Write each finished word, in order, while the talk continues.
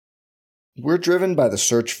We're driven by the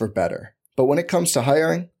search for better. But when it comes to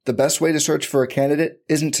hiring, the best way to search for a candidate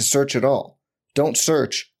isn't to search at all. Don't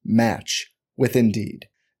search, match with Indeed.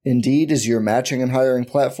 Indeed is your matching and hiring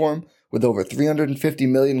platform with over 350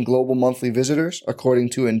 million global monthly visitors,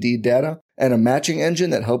 according to Indeed data, and a matching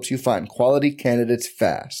engine that helps you find quality candidates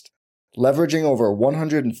fast. Leveraging over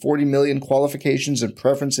 140 million qualifications and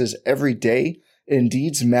preferences every day,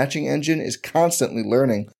 Indeed's matching engine is constantly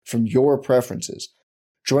learning from your preferences.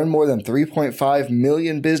 Join more than 3.5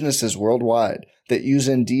 million businesses worldwide that use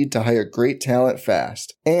Indeed to hire great talent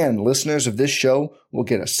fast. And listeners of this show will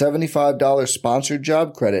get a $75 sponsored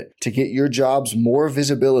job credit to get your jobs more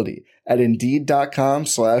visibility at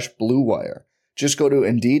Indeed.com/Blue Wire. Just go to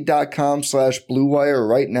Indeed.com/Blue Wire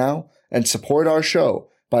right now and support our show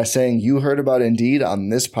by saying you heard about Indeed on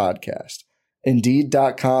this podcast.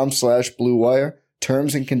 Indeed.com/Blue Wire.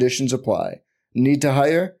 Terms and conditions apply. Need to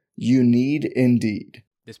hire? You need Indeed.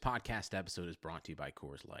 This podcast episode is brought to you by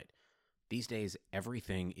Coors Light. These days,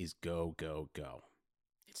 everything is go, go, go.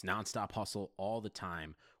 It's nonstop hustle all the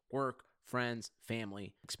time. Work, friends,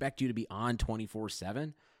 family, expect you to be on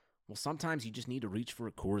 24/7. Well, sometimes you just need to reach for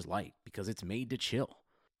a Coors Light because it's made to chill.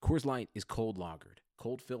 Coors Light is cold lagered,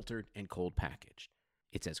 cold filtered, and cold packaged.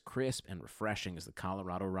 It's as crisp and refreshing as the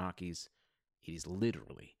Colorado Rockies. It is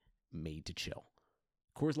literally made to chill.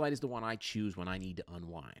 Coors Light is the one I choose when I need to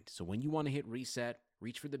unwind. So when you want to hit reset,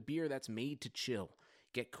 reach for the beer that's made to chill.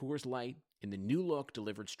 Get Coors Light in the new look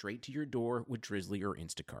delivered straight to your door with Drizzly or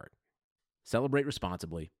Instacart. Celebrate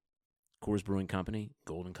responsibly. Coors Brewing Company,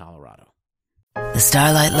 Golden, Colorado. The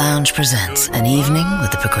Starlight Lounge presents An Evening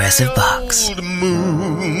with the Progressive Box. Old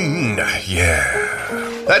moon, yeah.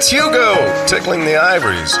 That's Hugo, tickling the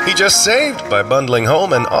ivories. He just saved by bundling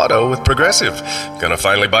home and auto with Progressive. Gonna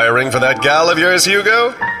finally buy a ring for that gal of yours,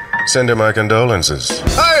 Hugo? Send her my condolences.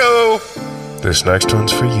 Hi-oh! This next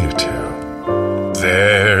one's for you two.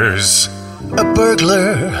 There's a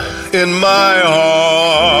burglar in my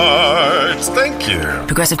heart. Thank you.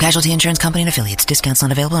 Progressive Casualty Insurance Company and Affiliates. Discounts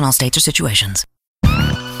not available in all states or situations.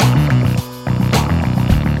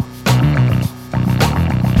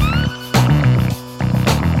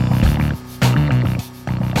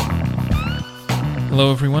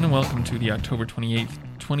 Hello everyone and welcome to the October 28th,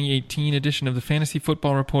 2018 edition of the Fantasy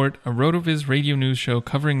Football Report, a RotoViz radio news show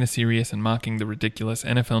covering the serious and mocking the ridiculous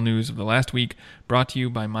NFL news of the last week, brought to you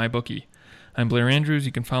by MyBookie. I'm Blair Andrews.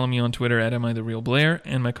 You can follow me on Twitter at AmITheRealBlair,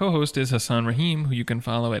 and my co-host is Hassan Rahim, who you can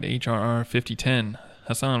follow at HRR5010.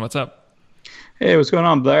 Hassan, what's up? Hey, what's going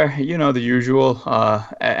on, Blair? You know, the usual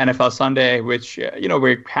NFL Sunday, which,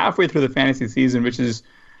 we're halfway through the fantasy season, which is,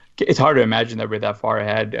 it's hard to imagine that we're that far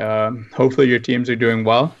ahead. Hopefully your teams are doing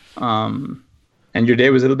well, and your day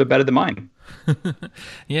was a little bit better than mine.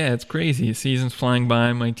 Yeah, it's crazy. The season's flying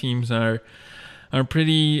by. My teams are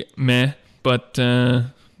pretty meh, but a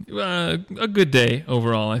good day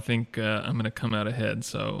overall. I think I'm going to come out ahead,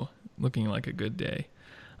 so looking like a good day.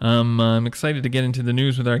 I'm excited to get into the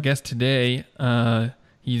news with our guest today.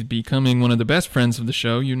 He's becoming one of the best friends of the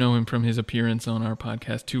show. You know him from his appearance on our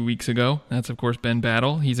podcast 2 weeks ago. That's, of course, Ben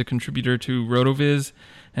Battle. He's a contributor to RotoViz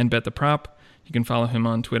and Bet the Prop. You can follow him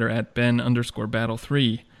on Twitter at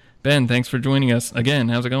Ben_Battle3. Ben, thanks for joining us again.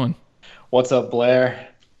 How's it going? What's up, Blair?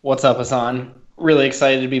 What's up, Hassan? Really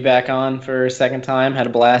excited to be back on for a second time. Had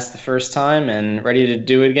a blast the first time and ready to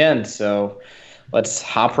do it again. So let's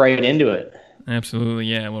hop right into it. Absolutely,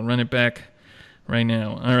 yeah. We'll run it back right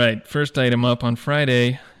now. All right, first item up. On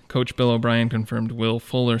Friday, Coach Bill O'Brien confirmed Will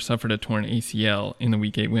Fuller suffered a torn ACL in the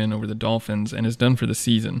Week 8 win over the Dolphins and is done for the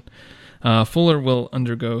season. Fuller will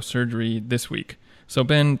undergo surgery this week. So,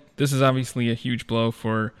 Ben, this is obviously a huge blow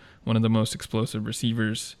for one of the most explosive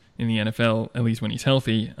receivers in the NFL, at least when he's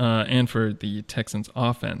healthy, and for the Texans'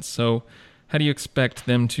 offense. So, how do you expect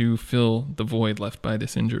them to fill the void left by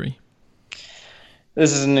this injury?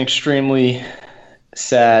 This is an extremely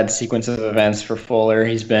sad sequence of events for Fuller.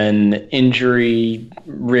 He's been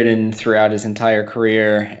injury-ridden throughout his entire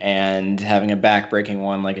career, and having a back-breaking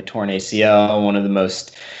one like a torn ACL, one of the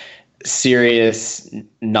most serious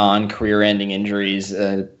non-career-ending injuries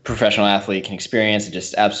a professional athlete can experience. It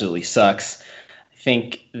just absolutely sucks. I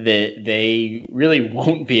think that they really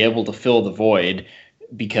won't be able to fill the void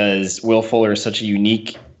because Will Fuller is such a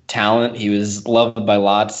unique talent. He was loved by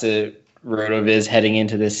lots of RotoViz heading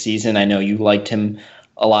into this season. I know you liked him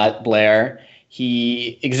a lot, Blair.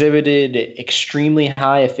 He exhibited extremely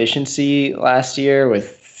high efficiency last year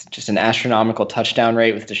with just an astronomical touchdown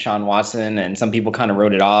rate with Deshaun Watson, and some people kind of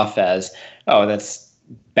wrote it off as, oh, that's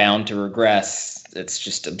bound to regress. It's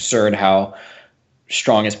just absurd how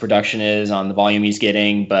strong his production is on the volume he's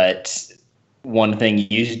getting. But one thing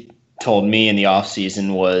you told me in the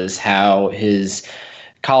offseason was how his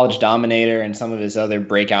college dominator and some of his other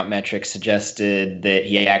breakout metrics suggested that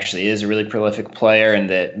he actually is a really prolific player and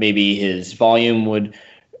that maybe his volume would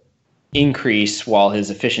increase while his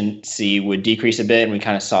efficiency would decrease a bit. And we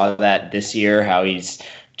kind of saw that this year, how he's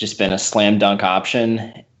just been a slam dunk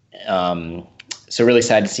option. So really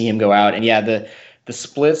sad to see him go out. And yeah, the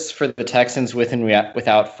splits for the Texans with and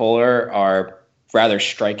without Fuller are rather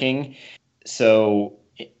striking. So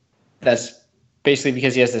that's basically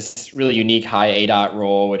because he has this really unique high ADOT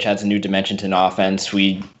role, which adds a new dimension to an offense.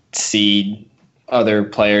 We see other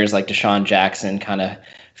players like Deshaun Jackson kind of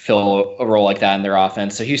fill a role like that in their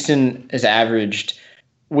offense. So Houston has averaged,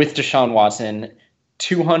 with Deshaun Watson,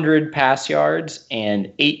 200 pass yards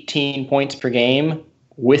and 18 points per game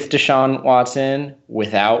with Deshaun Watson,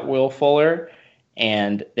 without Will Fuller.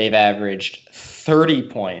 And they've averaged 30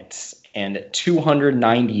 points and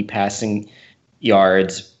 290 passing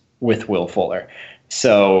yards with Will Fuller.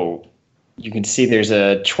 So you can see there's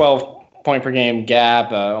a 12 point per game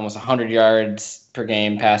gap, almost 100 yards per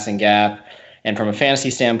game passing gap. And from a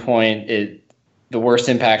fantasy standpoint, the worst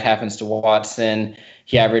impact happens to Watson.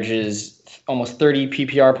 He averages almost 30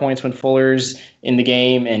 PPR points when Fuller's in the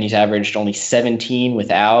game, and he's averaged only 17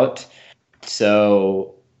 without.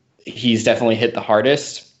 So he's definitely hit the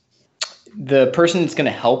hardest. The person that's going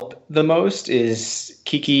to help the most is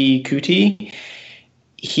Keke Coutee.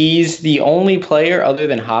 He's the only player other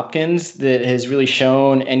than Hopkins that has really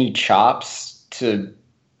shown any chops to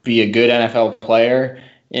be a good NFL player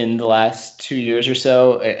in the last 2 years or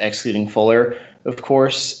so, excluding Fuller, of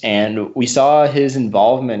course. And we saw his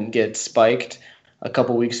involvement get spiked a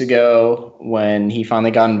couple weeks ago when he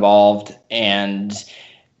finally got involved. And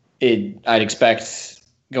I'd expect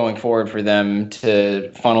going forward for them to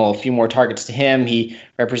funnel a few more targets to him. He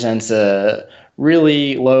represents a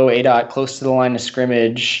really low ADOT, close to the line of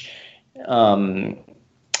scrimmage,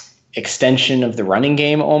 extension of the running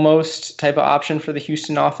game almost type of option for the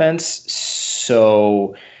Houston offense.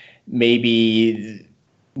 So maybe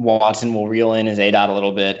Watson will reel in his ADOT a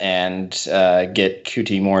little bit and get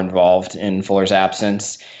Coutee more involved in Fuller's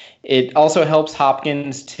absence. It also helps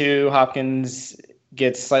Hopkins too. Hopkins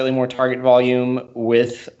gets slightly more target volume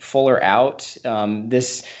with Fuller out.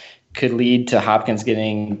 This could lead to Hopkins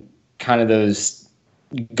getting kind of those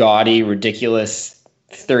gaudy, ridiculous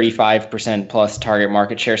 35% plus target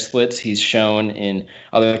market share splits he's shown in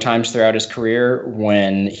other times throughout his career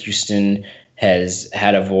when Houston has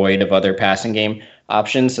had a void of other passing game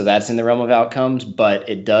options. So that's in the realm of outcomes, but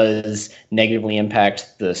it does negatively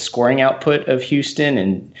impact the scoring output of Houston.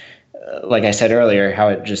 And like I said earlier, how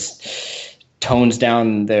it just tones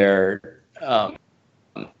down their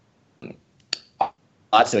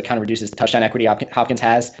so it kind of reduces the touchdown equity Hopkins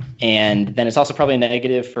has. And then it's also probably a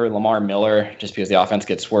negative for Lamar Miller, just because the offense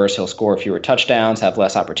gets worse. He'll score fewer touchdowns, have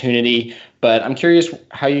less opportunity. But I'm curious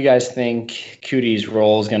how you guys think Coutee's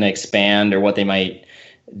role is going to expand or what they might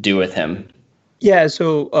do with him. Yeah,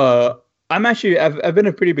 so I've been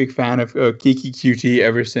a pretty big fan of Keke Coutee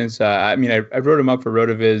ever since. I wrote him up for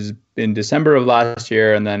RotoViz in December of last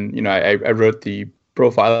year, and then I wrote the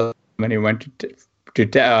profile when he went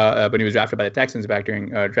when he was drafted by the Texans back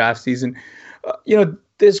during draft season.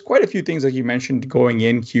 There's quite a few things, like you mentioned, going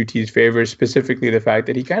in Coutee's favor, specifically the fact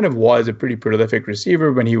that he kind of was a pretty prolific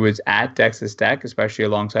receiver when he was at Texas Tech, especially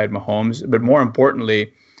alongside Mahomes. But more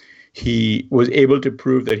importantly, he was able to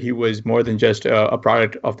prove that he was more than just a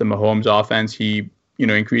product of the Mahomes offense. He,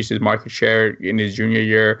 increased his market share in his junior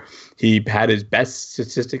year. He had his best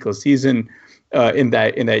statistical season in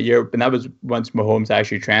that year, and that was once Mahomes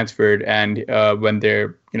actually transferred, and when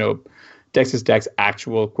their Texas Tech's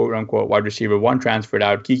actual quote unquote wide receiver one transferred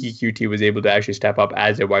out, Keke Coutee was able to actually step up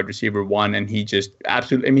as a wide receiver one, and he just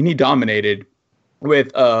absolutely, he dominated with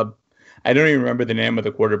I don't even remember the name of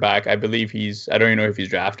the quarterback. I believe I don't even know if he's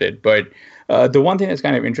drafted, but the one thing that's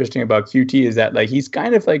kind of interesting about Coutee is that he's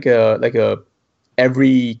kind of like a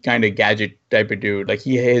every kind of gadget type of dude.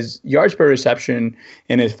 His yards per reception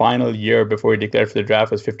in his final year before he declared for the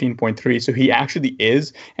draft was 15.3. So he actually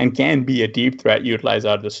is and can be a deep threat utilized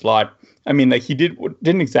out of the slot. He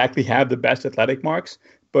didn't exactly have the best athletic marks,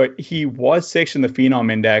 but he was sixth in the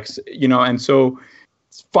Phenom Index, and so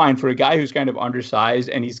it's fine for a guy who's kind of undersized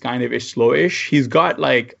and he's kind of slowish. He's got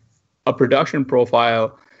a production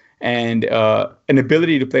profile and an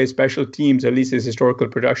ability to play special teams. At least his historical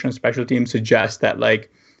production of special teams suggests that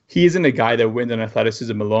he isn't a guy that wins on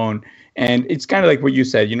athleticism alone. And it's kind of like what you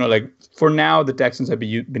said, for now, the Texans have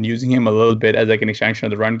been using him a little bit as an extension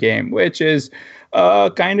of the run game, which is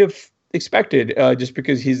kind of expected just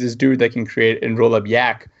because he's this dude that can create and roll up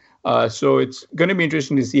yak. So it's going to be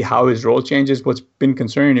interesting to see how his role changes. What's been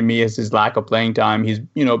concerning to me is his lack of playing time. He's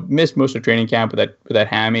missed most of training camp with that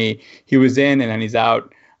hammy. He was in and then he's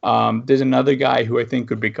out. There's another guy who I think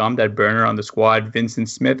could become that burner on the squad. Vincent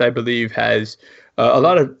Smith, I believe, has a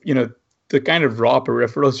lot of the kind of raw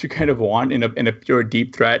peripherals you kind of want in a pure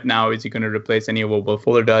deep threat. Now, is he going to replace any of what Will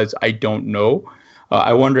Fuller does? I don't know.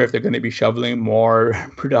 I wonder if they're going to be shoveling more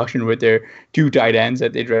production with their 2 tight ends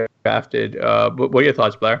that they drafted. What are your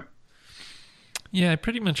thoughts, Blair? Yeah, I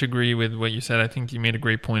pretty much agree with what you said. I think you made a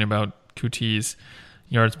great point about Coutie's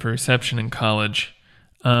yards per reception in college.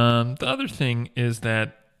 The other thing is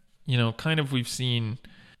that, kind of we've seen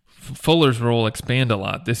Fuller's role expand a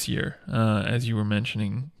lot this year, as you were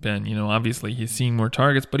mentioning, Ben. Obviously he's seeing more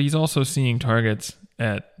targets, but he's also seeing targets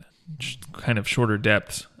at kind of shorter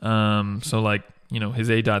depths. His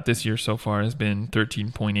ADOT this year so far has been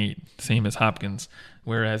 13.8, same as Hopkins,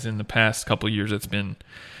 whereas in the past couple of years it's been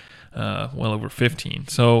well over 15.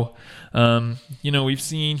 So, we've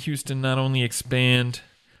seen Houston not only expand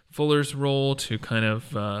Fuller's role to kind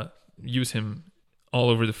of use him all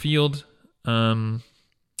over the field, that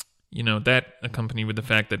accompanied with the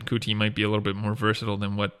fact that Coutie might be a little bit more versatile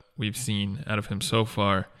than what we've seen out of him so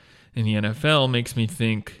far in the NFL makes me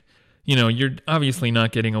think, you're obviously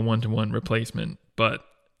not getting a one-to-one replacement, but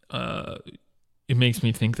it makes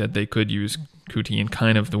me think that they could use Coutie in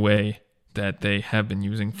kind of the way that they have been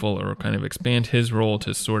using Fuller, or kind of expand his role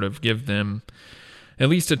to sort of give them at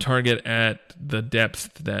least a target at the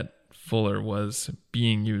depth that Fuller was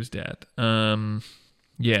being used at.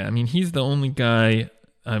 He's the only guy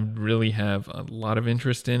I really have a lot of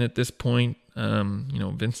interest in at this point.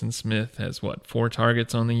 Vincent Smith has 4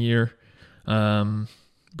 targets on the year.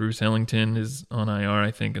 Bruce Ellington is on IR,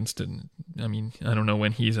 I think. I don't know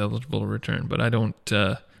when he's eligible to return, but I don't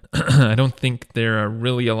I don't think there are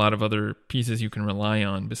really a lot of other pieces you can rely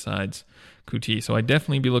on besides Coutie. So I'd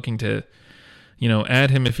definitely be looking to,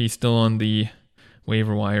 add him if he's still on the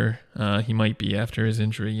waiver wire. He might be after his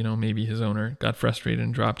injury. Maybe his owner got frustrated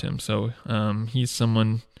and dropped him. So he's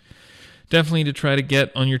someone definitely to try to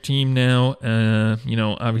get on your team now.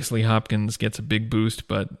 Obviously Hopkins gets a big boost,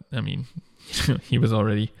 but he was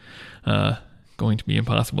already going to be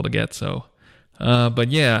impossible to get. So, but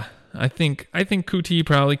yeah, I think Coutie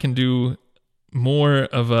probably can do more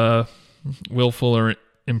of a Will Fuller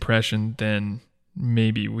impression than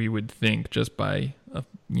maybe we would think just by a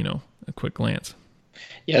quick glance.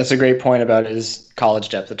 Yeah, that's a great point about his college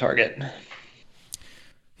depth of target.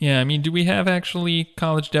 Yeah, do we have actually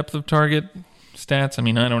college depth of target stats?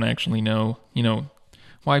 I don't actually know.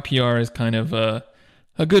 YPR is kind of a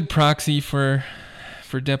good proxy for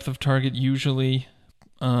depth of target usually,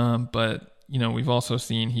 but we've also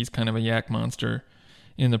seen he's kind of a yak monster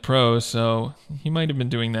in the pros, so he might have been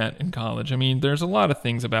doing that in college. There's a lot of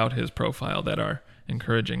things about his profile that are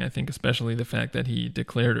encouraging. I think especially the fact that he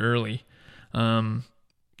declared early.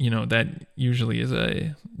 That usually is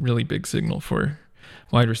a really big signal for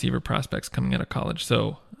wide receiver prospects coming out of college.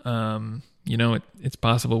 So, it's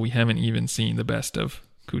possible we haven't even seen the best of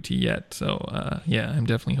Coutie yet. So, I'm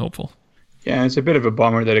definitely hopeful. Yeah, it's a bit of a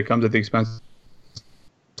bummer that it comes at the expense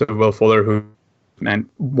of Will Fuller, who,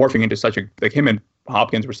 morphing into such him and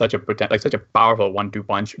Hopkins were such a powerful 1-2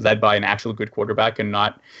 punch led by an actual good quarterback and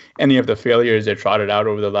not any of the failures they trotted out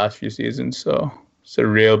over the last few seasons. So it's a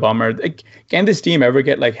real bummer. Can this team ever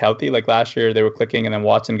get healthy? Last year they were clicking and then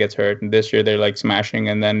Watson gets hurt, and this year they're smashing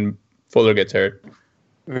and then Fuller gets hurt.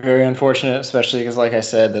 Very unfortunate, especially because, like I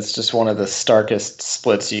said, that's just one of the starkest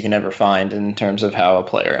splits you can ever find in terms of how a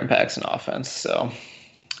player impacts an offense. So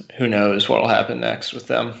who knows what will happen next with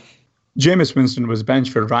them. Jameis Winston was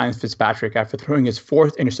benched for Ryan Fitzpatrick after throwing his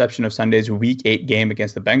 4th interception of Sunday's Week 8 game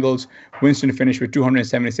against the Bengals. Winston finished with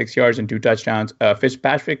 276 yards and 2 touchdowns.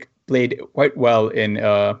 Fitzpatrick played quite well in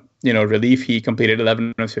relief. He completed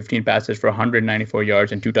 11 of 15 passes for 194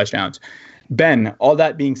 yards and 2 touchdowns. Ben, all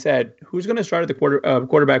that being said, who's going to start at the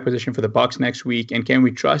quarterback position for the Bucs next week, and can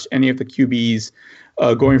we trust any of the QBs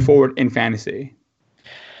going forward in fantasy?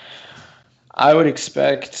 I would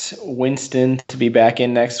expect Winston to be back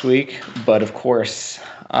in next week, but of course,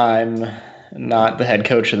 I'm not the head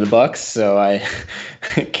coach of the Bucs, so I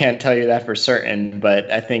can't tell you that for certain.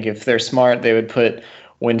 But I think if they're smart, they would put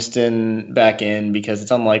Winston back in because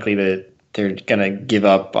it's unlikely that they're going to give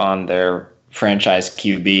up on their franchise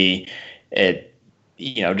QB.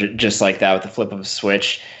 Just like that with the flip of a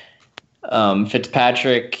switch.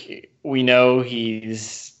 Fitzpatrick, we know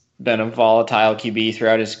he's been a volatile QB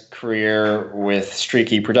throughout his career with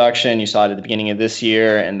streaky production. You saw it at the beginning of this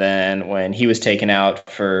year, and then when he was taken out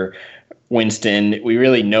for Winston.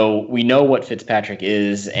 We know what Fitzpatrick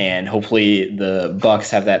is, and hopefully the Bucs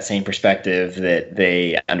have that same perspective, that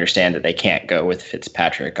they understand that they can't go with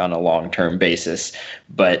Fitzpatrick on a long-term basis.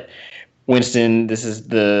 But Winston, this is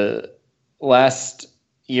the last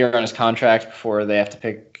year on his contract before they have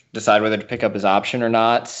to decide whether to pick up his option or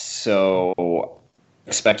not. So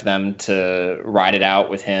expect them to ride it out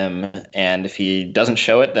with him, and if he doesn't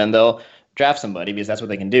show it, then they'll draft somebody, because that's what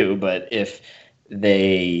they can do. But if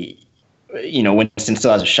they, Winston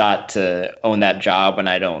still has a shot to own that job, and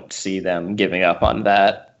I don't see them giving up on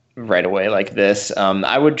that right away like this.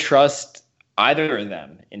 I would trust either of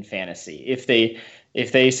them in fantasy. If they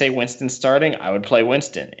say Winston's starting, I would play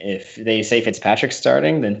Winston. If they say Fitzpatrick's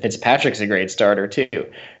starting, then Fitzpatrick's a great starter too.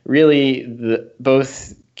 Really,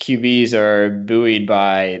 both QBs are buoyed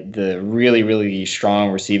by the really, really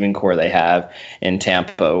strong receiving core they have in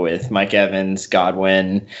Tampa, with Mike Evans,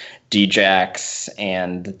 Godwin, Djax,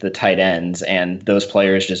 and the tight ends. And those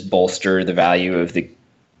players just bolster the value of the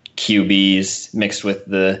QBs, mixed with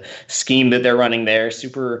the scheme that they're running there.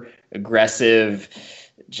 Super aggressive,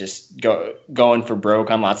 just going for broke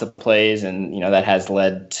on lots of plays, and that has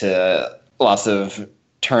led to lots of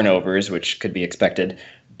turnovers, which could be expected.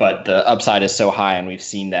 But the upside is so high, and we've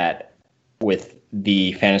seen that with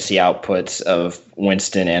the fantasy outputs of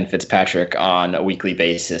Winston and Fitzpatrick on a weekly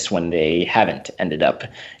basis when they haven't ended up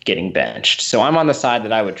getting benched. So I'm on the side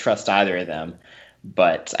that I would trust either of them,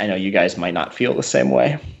 but I know you guys might not feel the same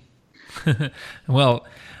way. Well,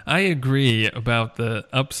 I agree about the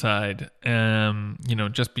upside,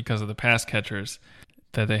 just because of the pass catchers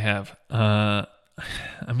that they have.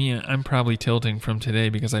 I'm probably tilting from today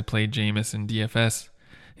because I played Jameis in DFS,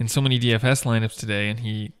 in so many DFS lineups today, and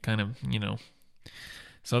he kind of,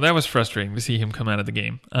 so that was frustrating to see him come out of the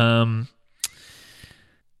game.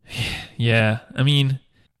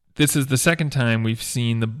 This is the second time we've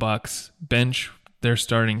seen the Bucs bench their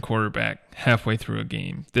starting quarterback halfway through a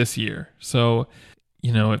game this year. So,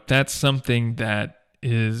 if that's something that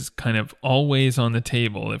is kind of always on the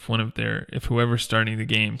table, if whoever's starting the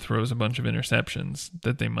game throws a bunch of interceptions,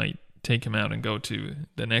 that they might take him out and go to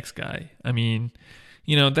the next guy.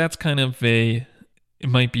 That's kind of it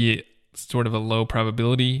might be sort of a low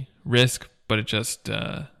probability risk, but it just,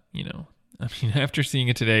 after seeing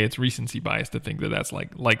it today, it's recency bias to think that that's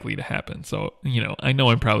likely to happen. So, I know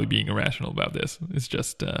I'm probably being irrational about this. It's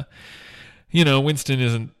just, Winston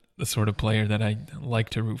isn't the sort of player that I like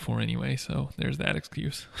to root for anyway. So there's that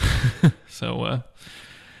excuse. So,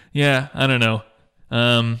 I don't know.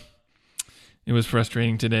 It was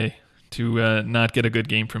frustrating today to not get a good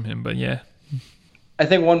game from him, but yeah. I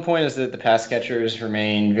think one point is that the pass catchers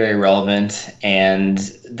remain very relevant, and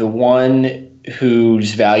the one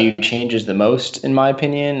whose value changes the most, in my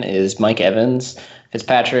opinion, is Mike Evans.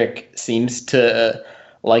 Fitzpatrick seems to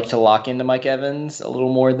like to lock into Mike Evans a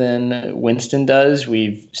little more than Winston does.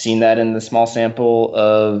 We've seen that in the small sample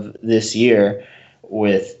of this year,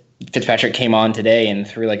 with Fitzpatrick came on today and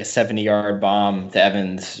threw like a 70-yard bomb to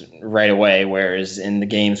Evans right away, whereas in the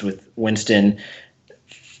games with Winston,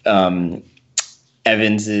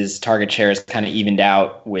 Evans's target share is kind of evened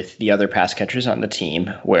out with the other pass catchers on the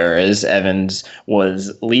team, whereas Evans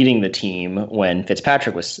was leading the team when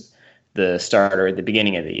Fitzpatrick was the starter at the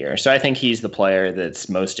beginning of the year. So I think he's the player that's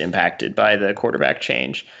most impacted by the quarterback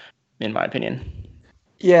change, in my opinion.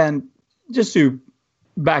 Yeah, and just to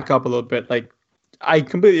back up a little bit, I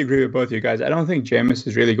completely agree with both of you guys. I don't think Jameis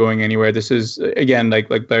is really going anywhere. This is, again, like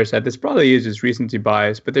Blair said, this probably is just recency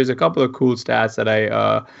bias, but there's a couple of cool stats that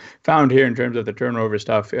I found here in terms of the turnover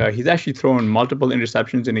stuff. He's actually thrown multiple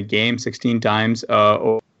interceptions in a game 16 times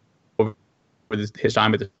over his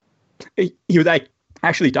time with he was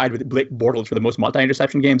actually tied with Blake Bortles for the most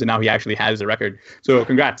multi-interception games, and now he actually has the record. So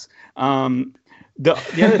congrats. The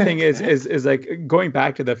other thing is like going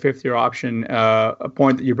back to the fifth-year option a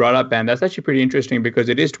point that you brought up, Ben. That's actually pretty interesting because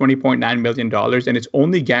it is $20.9 million and it's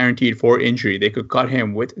only guaranteed for injury. They could cut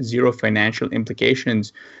him with zero financial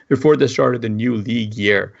implications before the start of the new league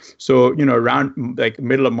year. So around like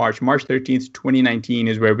middle of March 13th, 2019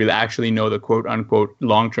 is where we'll actually know the quote-unquote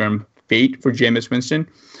long-term fate for Jameis Winston.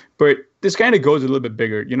 But this kind of goes a little bit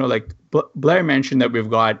bigger. Like Blair mentioned that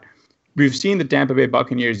we've seen the Tampa Bay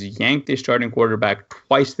Buccaneers yank their starting quarterback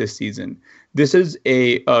twice this season. This is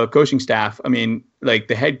a coaching staff. I mean, like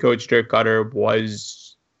the head coach, Dirk Cutter,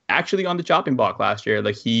 was actually on the chopping block last year.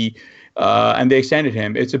 And they extended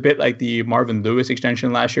him. It's a bit like the Marvin Lewis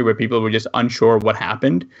extension last year where people were just unsure what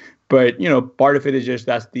happened. But, part of it is just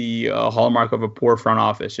that's the hallmark of a poor front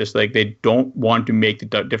office. Just like they don't want to make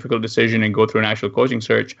the difficult decision and go through an actual coaching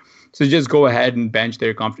search. So just go ahead and bench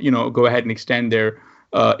their, go ahead and extend their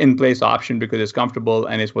in-place option because it's comfortable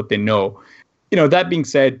and it's what they know. That being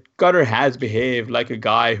said, Cutter has behaved like a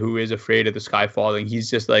guy who is afraid of the sky falling. He's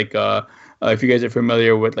just like, if you guys are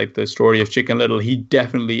familiar with like the story of Chicken Little, he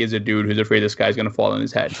definitely is a dude who's afraid the sky's going to fall on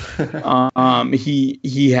his head.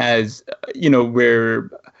 He has, where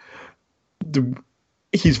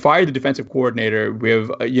he's fired the defensive coordinator with,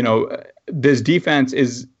 this defense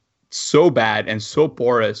is so bad and so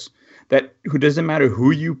porous that who doesn't matter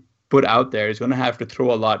who you put out there is going to have to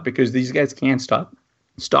throw a lot because these guys can't stop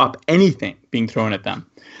anything being thrown at them.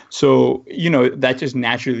 So, that just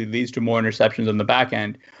naturally leads to more interceptions on the back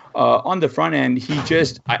end. On the front end,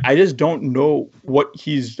 I just don't know what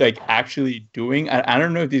he's like actually doing. I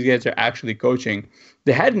don't know if these guys are actually coaching.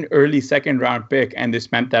 They had an early second-round pick, and they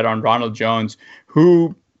spent that on Ronald Jones,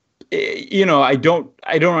 who, I don't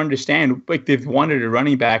understand. Like, they've wanted a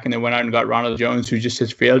running back, and they went out and got Ronald Jones, who just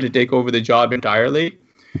has failed to take over the job entirely.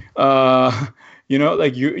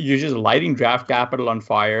 Like you're just lighting draft capital on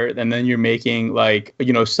fire, and then you're making like,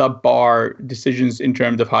 subpar decisions in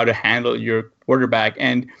terms of how to handle your quarterback.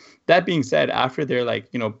 And that being said, after their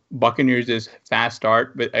Buccaneers' fast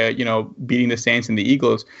start, but beating the Saints and the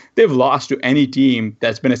Eagles, they've lost to any team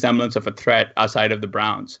that's been a semblance of a threat outside of the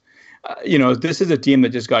Browns. This is a team that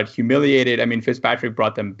just got humiliated. I mean, Fitzpatrick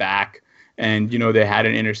brought them back. And, they had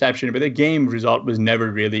an interception, but the game result was never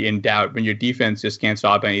really in doubt. When your defense just can't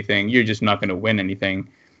stop anything, you're just not going to win anything.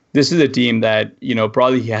 This is a team that,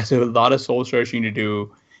 probably has a lot of soul searching to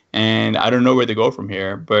do. And I don't know where to go from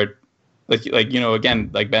here. But again,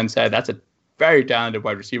 like Ben said, that's a very talented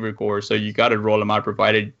wide receiver core. So you got to roll them out,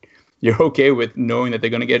 provided you're okay with knowing that they're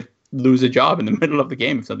going to lose a job in the middle of the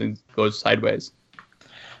game if something goes sideways.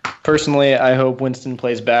 Personally, I hope Winston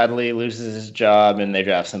plays badly, loses his job, and they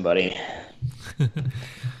draft somebody.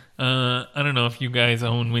 I don't know if you guys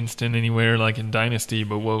own Winston anywhere like in Dynasty,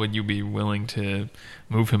 but what would you be willing to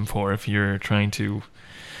move him for if you're trying to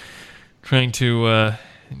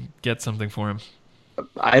get something for him?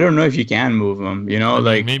 I don't know if you can move him.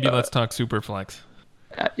 Maybe let's talk Superflex.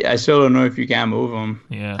 I still don't know if you can move him.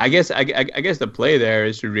 Yeah. I guess the play there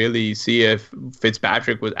is to really see if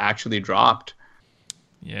Fitzpatrick was actually dropped.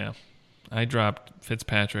 Yeah, I dropped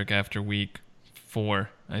Fitzpatrick after week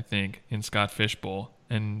 4, I think, in Scott Fishbowl,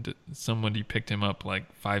 and somebody picked him up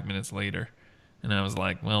like 5 minutes later, and I was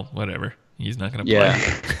like, well, whatever. He's not going to play.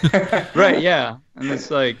 Yeah. Right, yeah. And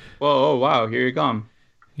it's like, whoa, oh, wow, here you come.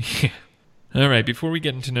 Yeah. All right, before we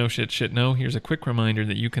get into No Shit No, here's a quick reminder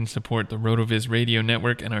that you can support the RotoViz Radio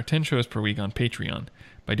Network and our 10 shows per week on Patreon.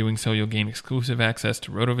 By doing so, you'll gain exclusive access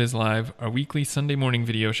to RotoViz Live, our weekly Sunday morning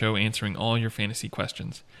video show answering all your fantasy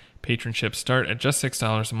questions. Patronships start at just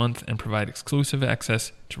 $6 a month and provide exclusive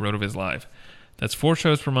access to RotoViz Live. That's 4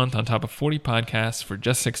 shows per month on top of 40 podcasts for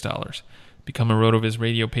just $6. Become a RotoViz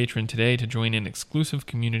Radio patron today to join an exclusive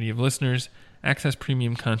community of listeners, access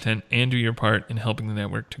premium content, and do your part in helping the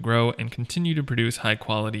network to grow and continue to produce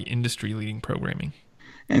high-quality, industry-leading programming.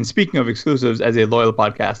 And speaking of exclusives, as a loyal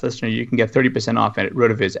podcast listener, you can get 30% off at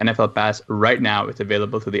RotoViz NFL Pass right now. It's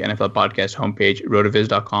available through the NFL Podcast homepage,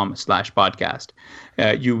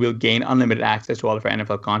 rotoviz.com/podcast. You will gain unlimited access to all of our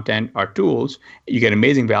NFL content, our tools. You get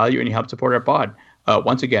amazing value, and you help support our pod.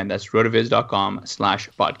 Once again, that's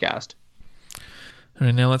rotoviz.com/podcast. All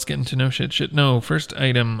right, now let's get into No Shit No. First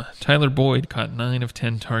item, Tyler Boyd caught 9 of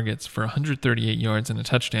 10 targets for 138 yards and a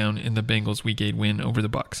touchdown in the Bengals Week 8 win over the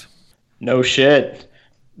Bucs. No shit.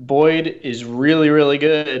 Boyd is really, really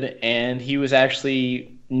good, and he was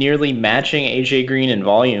actually nearly matching A.J. Green in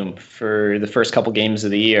volume for the first couple games of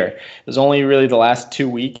the year. It was only really the last 2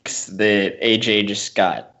 weeks that A.J. just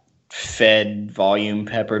got fed volume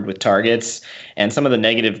peppered with targets, and some of the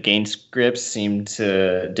negative game scripts seemed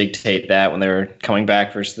to dictate that when they were coming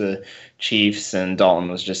back versus the Chiefs, and Dalton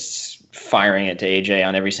was just firing it to A.J.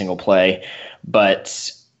 on every single play.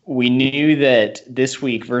 But we knew that this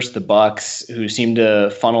week versus the Bucs, who seemed to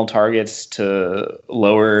funnel targets to a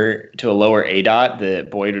lower ADOT, that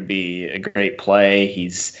Boyd would be a great play.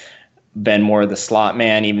 He's been more of the slot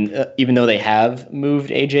man, even though they have moved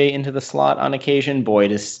AJ into the slot on occasion.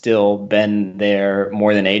 Boyd has still been there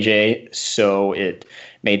more than AJ, so it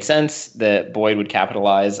made sense that Boyd would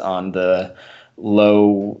capitalize on the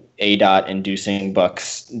low ADOT inducing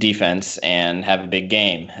Bucs defense and have a big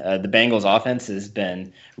game. The Bengals offense has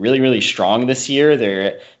been really, really strong this year.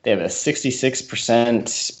 They have a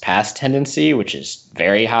 66% pass tendency, which is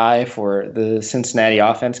very high for the Cincinnati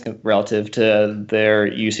offense relative to their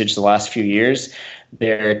usage the last few years.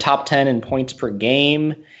 They're top 10 in points per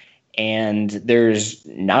game, and there's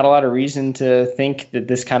not a lot of reason to think that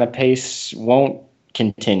this kind of pace won't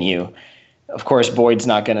continue. Of course, Boyd's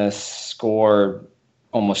not going to score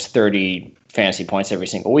almost 30 fantasy points every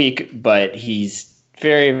single week, but he's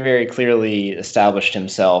very, very clearly established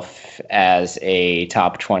himself as a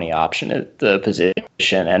top 20 option at the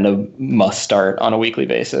position and a must start on a weekly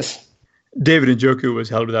basis. David Njoku was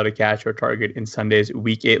held without a catch or target in Sunday's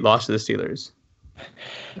Week 8 loss to the Steelers.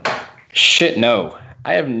 Shit, no.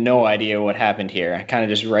 I have no idea what happened here. I kind of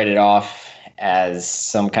just write it off as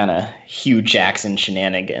some kind of Hugh Jackson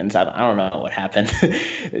shenanigans. I don't know what happened.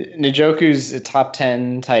 Njoku's a top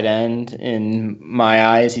 10 tight end in my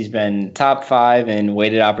eyes. He's been top 5 in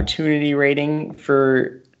weighted opportunity rating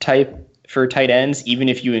for tight ends, even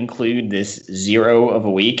if you include this 0 of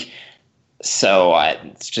a week. So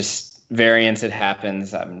it's just variance. It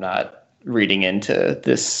happens. I'm not reading into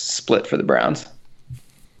this split for the Browns.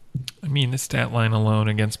 I mean, the stat line alone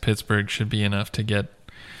against Pittsburgh should be enough to get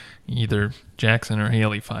either Jackson or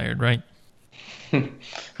Haley fired, right?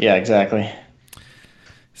 Yeah, exactly.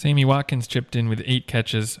 Sammy Watkins chipped in with 8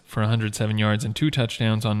 catches for 107 yards and 2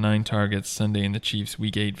 touchdowns on 9 targets Sunday in the Chiefs'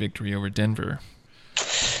 Week 8 victory over Denver.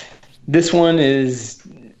 This one is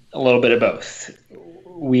a little bit of both.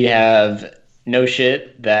 We have no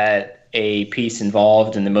shit that a piece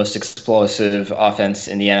involved in the most explosive offense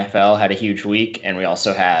in the NFL had a huge week, and we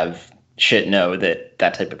also have shit no that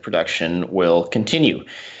type of production will continue.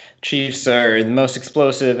 Chiefs are the most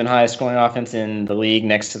explosive and highest scoring offense in the league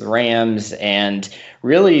next to the Rams. And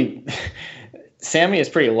really, Sammy is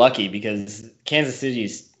pretty lucky because Kansas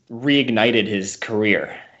City's reignited his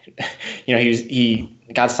career. He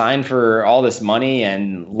got signed for all this money,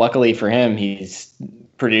 and luckily for him, he's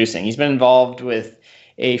producing. He's been involved with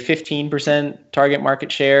a 15% target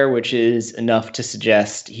market share, which is enough to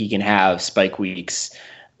suggest he can have spike weeks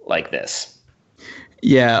like this.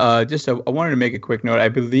 Yeah, I wanted to make a quick note. I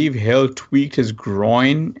believe Hill tweaked his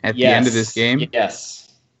groin at the end of this game.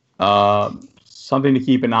 Yes. Something to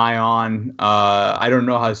keep an eye on. I don't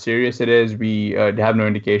know how serious it is. We have no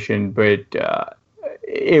indication, but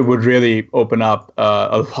it would really open up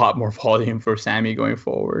a lot more volume for Sammy going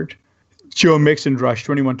forward. Joe Mixon rushed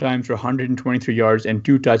 21 times for 123 yards and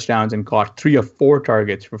 2 touchdowns and caught 3 of 4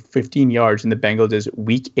 targets for 15 yards in the Bengals'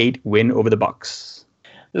 Week 8 win over the Bucs.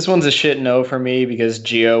 This one's a shit no for me because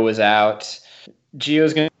Gio was out.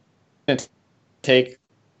 Gio's going to take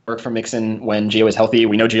work from Mixon when Gio is healthy.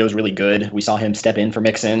 We know Gio's really good. We saw him step in for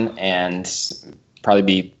Mixon and probably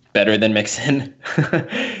be better than Mixon.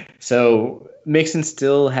 So Mixon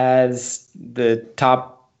still has the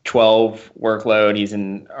top 12 workload. He's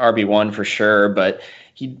an RB1 for sure, but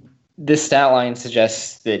this stat line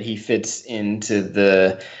suggests that he fits into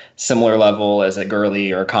the similar level as a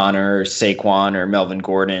Gurley or Connor or Saquon or Melvin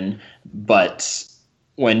Gordon. But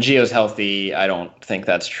when Gio's healthy, I don't think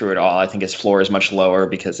that's true at all. I think his floor is much lower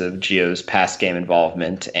because of Gio's pass game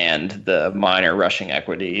involvement and the minor rushing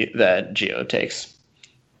equity that Gio takes.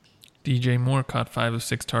 DJ Moore caught 5 of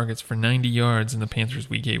 6 targets for 90 yards in the Panthers'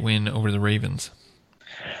 Week 8 win over the Ravens.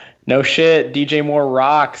 No shit, DJ Moore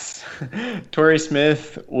rocks. Torrey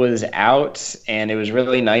Smith was out, and it was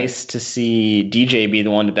really nice to see DJ be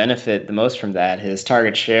the one to benefit the most from that. His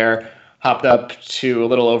target share hopped up to a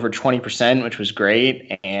little over 20%, which was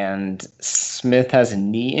great, and Smith has a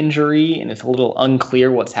knee injury, and it's a little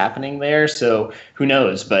unclear what's happening there, so who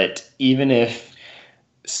knows. But even if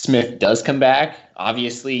Smith does come back,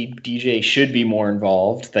 obviously DJ should be more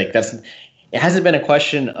involved. It hasn't been a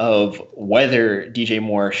question of whether DJ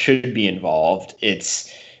Moore should be involved.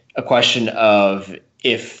 It's a question of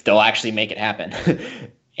if they'll actually make it happen.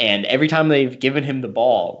 And every time they've given him the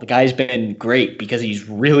ball, the guy's been great because he's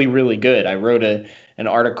really, really good. I wrote an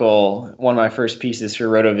article, one of my first pieces for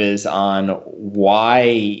RotoViz, on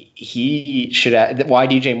why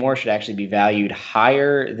DJ Moore should actually be valued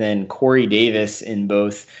higher than Corey Davis in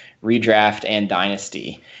both redraft and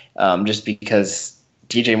dynasty, just because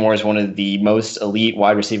DJ Moore is one of the most elite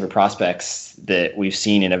wide receiver prospects that we've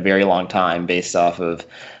seen in a very long time based off of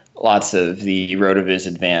lots of the RotoViz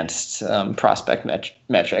advanced prospect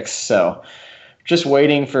metrics. So just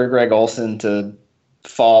waiting for Greg Olsen to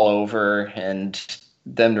fall over and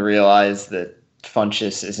them to realize that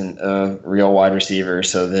Funchess isn't a real wide receiver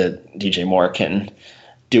so that DJ Moore can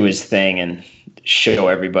do his thing and show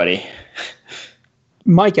everybody.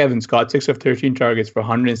 Mike Evans caught 6 of 13 targets for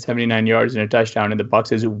 179 yards and a touchdown in the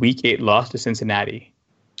Bucs' Week 8 loss to Cincinnati.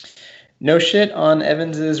 No shit on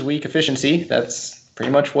Evans's weak efficiency. That's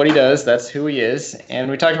pretty much what he does. That's who he is. And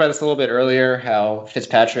we talked about this a little bit earlier, how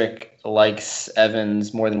Fitzpatrick likes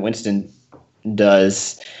Evans more than Winston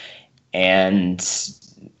does. And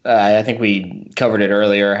I think we covered it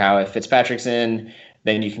earlier, how if Fitzpatrick's in,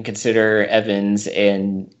 then you can consider Evans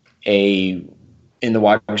in the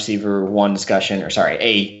wide receiver one discussion,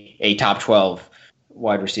 a top 12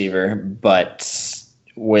 wide receiver. But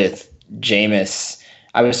with Jameis,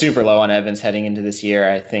 I was super low on Evans heading into this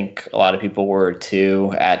year. I think a lot of people were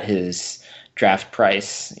too at his draft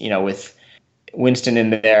price. With Winston in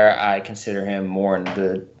there, I consider him more in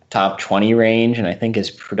the top 20 range, and I think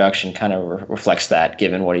his production kind of reflects that,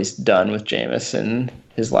 given what he's done with Jameis in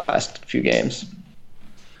his last few games.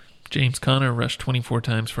 James Conner rushed 24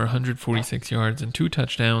 times for 146 yards and 2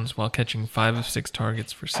 touchdowns while catching 5 of 6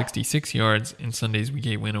 targets for 66 yards in Sunday's Week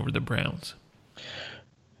 8 win over the Browns.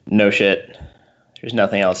 No shit. There's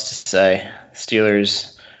nothing else to say.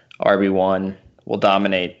 Steelers, RB1, will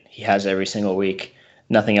dominate. He has every single week.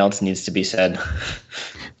 Nothing else needs to be said.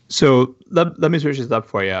 So let me switch this up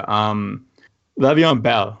for you. Le'Veon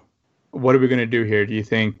Bell, what are we going to do here? Do you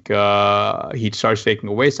think he starts taking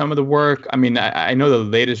away some of the work? I mean, I know the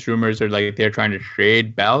latest rumors are like they're trying to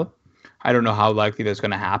trade Bell. I don't know how likely that's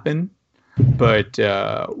going to happen, but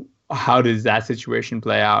how does that situation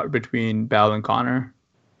play out between Bell and Conner?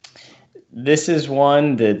 This is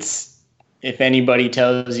one that's, if anybody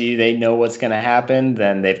tells you they know what's going to happen,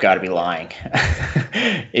 then they've got to be lying.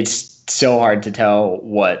 It's so hard to tell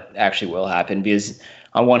what actually will happen because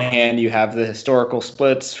on one hand, you have the historical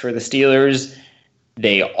splits for the Steelers.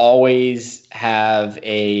 They always have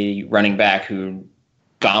a running back who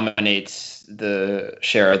dominates the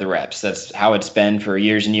share of the reps. That's how it's been for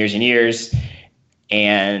years and years and years.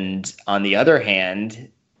 And on the other hand,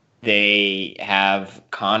 they have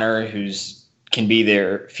Conner, who's can be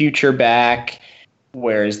their future back,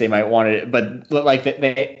 whereas they might want it. But like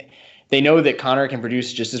they know that Conner can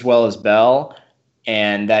produce just as well as Bell,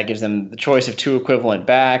 and that gives them the choice of 2 equivalent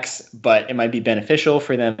backs, but it might be beneficial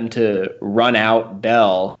for them to run out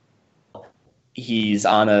Bell. He's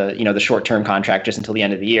on the short-term contract just until the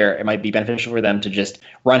end of the year. It might be beneficial for them to just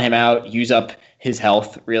run him out, use up his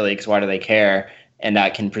health, really, because why do they care? And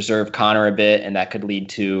that can preserve Conner a bit, and that could lead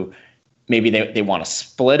to maybe they want to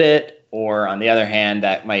split it, or on the other hand,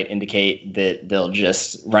 that might indicate that they'll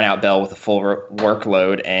just run out Bell with a full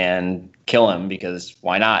workload and kill him, because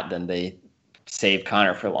why not? Then they save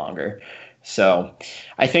Conner for longer. So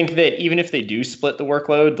I think that even if they do split the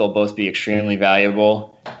workload, they'll both be extremely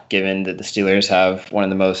valuable, given that the Steelers have one of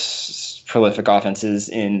the most prolific offenses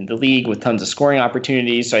in the league with tons of scoring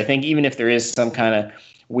opportunities. So I think even if there is some kind of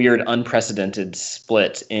weird, unprecedented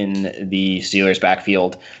split in the Steelers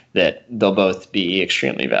backfield, that they'll both be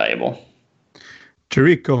extremely valuable.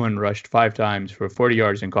 Tariq Cohen rushed 5 times for 40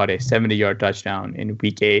 yards and caught a 70-yard touchdown in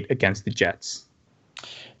Week 8 against the Jets.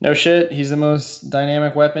 No shit. He's the most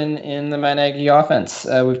dynamic weapon in the Matt Nagy offense.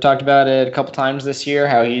 We've talked about it a couple times this year,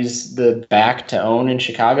 how he's the back to own in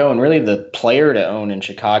Chicago and really the player to own in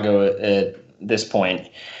Chicago at this point.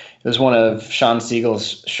 It was one of Sean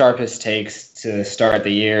Siegel's sharpest takes to start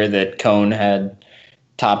the year that Cohen had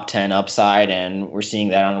top 10 upside, and we're seeing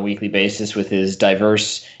that on a weekly basis with his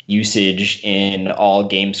diverse usage in all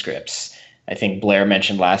game scripts. I think Blair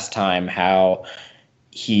mentioned last time how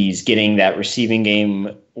he's getting that receiving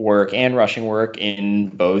game work and rushing work in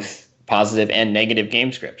both positive and negative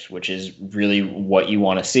game scripts, which is really what you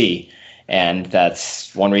want to see. And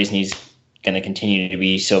that's one reason he's going to continue to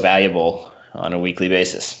be so valuable on a weekly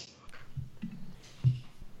basis.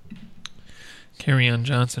 Kerryon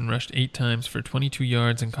Johnson rushed 8 times for 22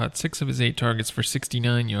 yards and caught 6 of his 8 targets for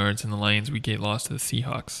 69 yards in the Lions' Week 8 loss to the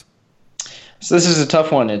Seahawks. So this is a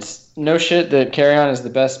tough one. It's no shit that Kerryon is the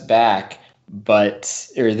best back,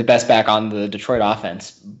 or the best back on the Detroit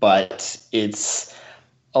offense, but it's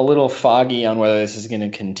a little foggy on whether this is going to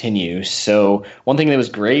continue. So one thing that was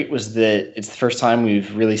great was that it's the first time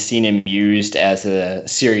we've really seen him used as a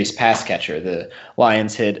serious pass catcher. The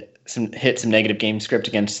Lions hit some negative game script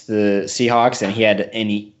against the Seahawks, and he had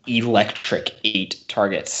an electric 8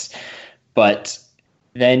 targets. But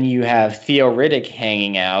then you have Theo Riddick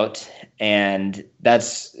hanging out, and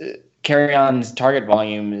that's Kerryon's target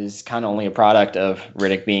volume is kind of only a product of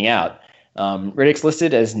Riddick being out. Riddick's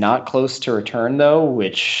listed as not close to return, though,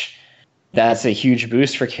 which that's a huge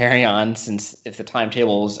boost for Kerryon, since if the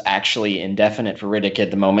timetable is actually indefinite for Riddick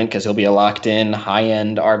at the moment, because he'll be a locked-in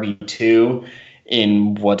high-end RB2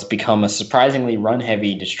 in what's become a surprisingly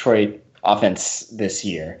run-heavy Detroit offense this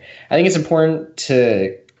year. I think it's important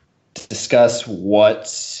to discuss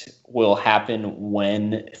what will happen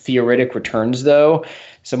when Theo Riddick returns, though.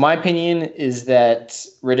 So my opinion is that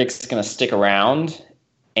Riddick's going to stick around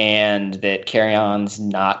and that Kerryon's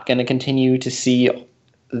not going to continue to see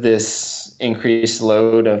this increased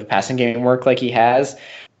load of passing game work like he has.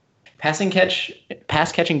 Pass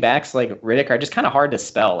catching backs like Riddick are just kind of hard to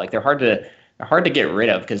spell. Like they're hard to get rid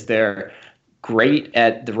of because they're great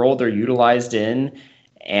at the role they're utilized in,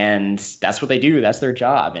 and that's what they do. That's their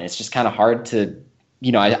job, and it's just kind of hard to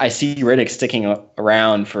I see Riddick sticking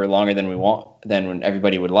around for longer than when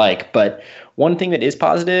everybody would like. But one thing that is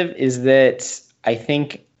positive is that I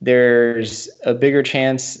think there's a bigger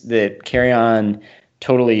chance that Kerryon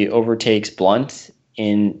totally overtakes Blunt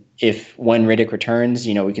when Riddick returns.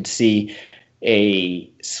 We could see a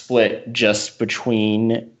split just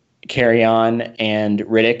between Kerryon and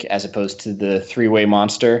Riddick as opposed to the three-way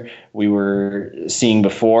monster we were seeing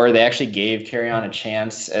before. They actually gave Kerryon a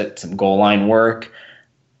chance at some goal line work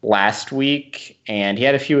last week, and he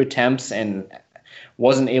had a few attempts and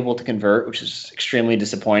wasn't able to convert, which is extremely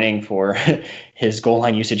disappointing for his goal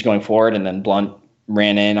line usage going forward. And then Blunt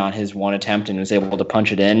ran in on his one attempt and was able to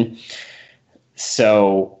punch it in.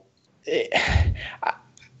 So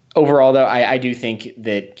overall, though, I do think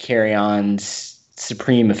that Kerryon's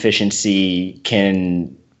supreme efficiency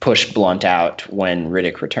can push Blunt out when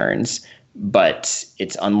Riddick returns, but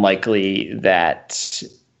it's unlikely that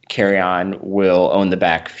Kerryon will own the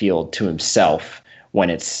backfield to himself when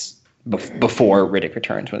it's before Riddick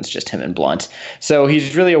returns, when it's just him and Blunt. So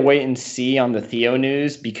he's really a wait and see on the Theo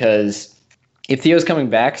news, because if Theo's coming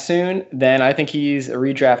back soon, then I think he's a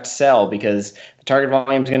redraft sell, because the target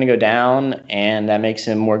volume is going to go down, and that makes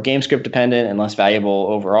him more game script dependent and less valuable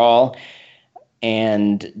overall.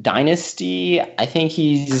 And Dynasty, I think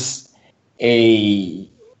he's a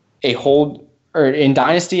hold. Or in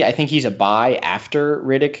Dynasty, I think he's a buy after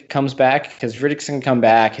Riddick comes back, because Riddick's going to come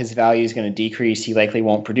back, his value is going to decrease, he likely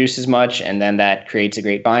won't produce as much, and then that creates a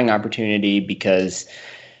great buying opportunity because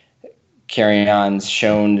Kerryon's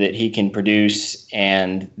shown that he can produce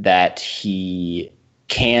and that he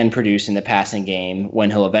can produce in the passing game when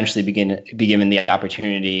he'll eventually be given the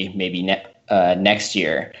opportunity maybe next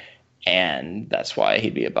year, and that's why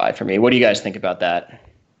he'd be a buy for me. What do you guys think about that?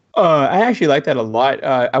 I actually like that a lot.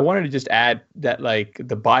 I wanted to just add that, like,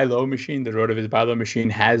 the buy low machine, the RotoViz buy low machine,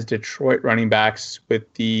 has Detroit running backs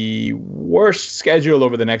with the worst schedule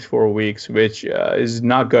over the next 4 weeks, which is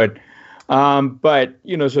not good. But,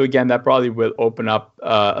 so again, that probably will open up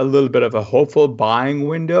a little bit of a hopeful buying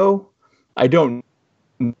window. I don't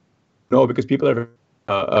know, because people are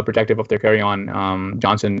protective of their Kerryon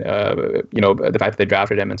Johnson, the fact that they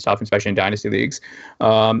drafted him and stuff, especially in dynasty leagues.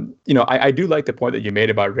 I do like the point that you made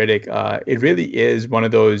about Riddick. It really is one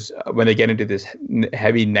of those, when they get into this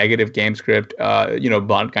heavy negative game script,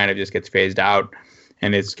 Blunt kind of just gets phased out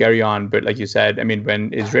and it's Kerryon. But like you said, I mean,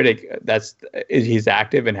 when is Riddick, he's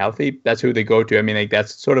active and healthy, that's who they go to. I mean, like,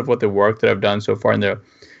 that's sort of what the work that I've done so far in the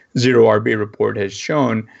Zero RB report has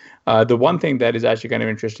shown. The one thing that is actually kind of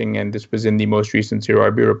interesting, and this was in the most recent Zero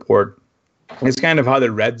RB report, is kind of how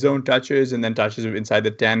the red zone touches and then touches inside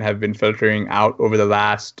the 10 have been filtering out over the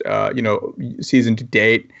last, season to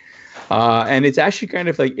date. And it's actually kind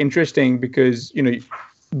of like interesting because,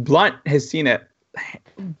 Blunt has seen a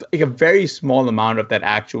very small amount of that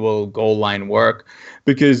actual goal line work,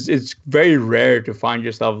 because it's very rare to find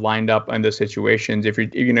yourself lined up in those situations. If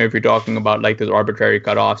you're talking about like those arbitrary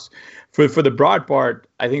cutoffs, for the broad part,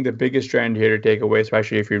 I think the biggest trend here to take away,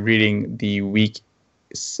 especially if you're reading the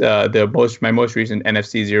my most recent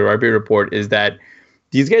NFC Zero RB report, is that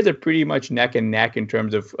these guys are pretty much neck and neck in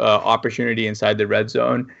terms of opportunity inside the red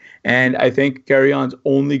zone. And I think Kerryon's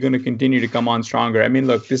only going to continue to come on stronger. I mean,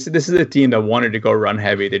 look, this is a team that wanted to go run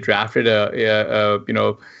heavy. They drafted did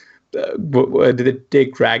they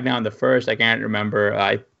take Ragnar in the first? I can't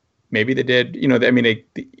remember. Maybe they did.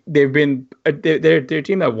 They've been they're a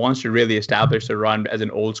team that wants to really establish the run as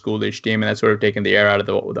an old schoolish team, and that's sort of taken the air out of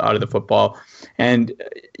the football. And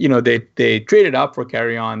they traded up for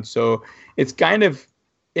Kerryon, so it's kind of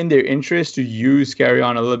in their interest to use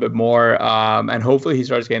Kerryon a little bit more, and hopefully he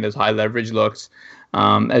starts getting those high leverage looks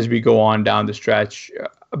as we go on down the stretch.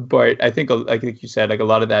 But I think, like you said, like a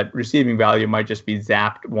lot of that receiving value might just be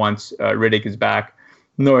zapped once Riddick is back.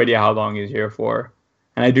 No idea how long he's here for.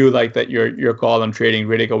 And I do like that your call on trading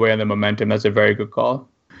Riddick away on the momentum. That's a very good call.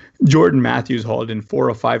 Jordan Matthews hauled in 4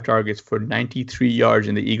 of 5 targets for 93 yards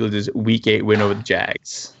in the Eagles' Week 8 win over the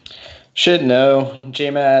Jags. Should know.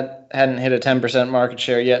 J-Matt hadn't hit a 10% market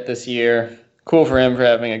share yet this year. Cool for him for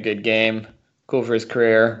having a good game. Cool for his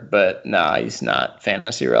career. But nah, he's not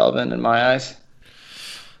fantasy relevant in my eyes.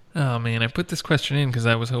 Oh, man, I put this question in because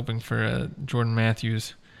I was hoping for a Jordan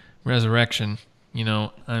Matthews resurrection.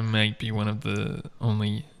 I might be one of the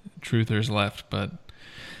only truthers left, but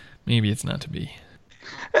maybe it's not to be.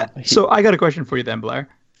 So I got a question for you then, Blair.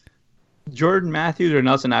 Jordan Matthews or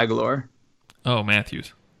Nelson Aguilar? Oh,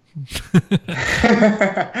 Matthews.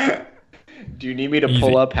 Do you need me to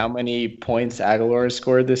pull up how many points Aguilar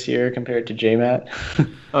scored this year compared to J-Matt?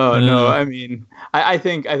 Oh, no. I mean, I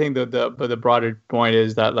think the broader point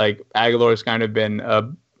is that, like, Aguilar's kind of been,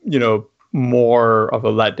 more of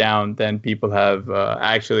a letdown than people have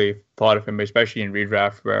actually thought of him, especially in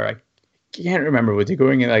redraft, where I can't remember, was he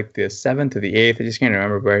going in like the 7th or the 8th? I just can't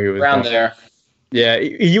remember where he was around going. there. Yeah,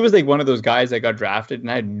 he was like one of those guys that got drafted,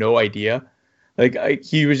 and I had no idea. Like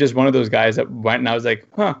he was just one of those guys that went, and I was like,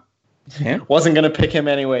 huh. Yeah. Wasn't gonna pick him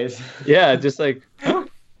anyways. Yeah, just like, huh.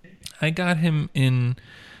 I got him in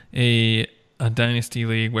a dynasty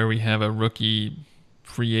league where we have a rookie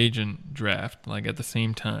free agent draft, like at the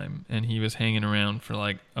same time, and he was hanging around for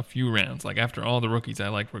like a few rounds. Like after all the rookies I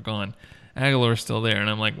liked were gone, Aguilar's still there, and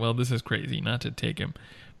I'm like, well, this is crazy not to take him.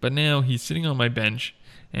 But now he's sitting on my bench,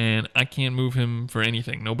 and I can't move him for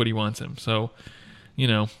anything. Nobody wants him, so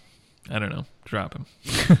I don't know, drop him.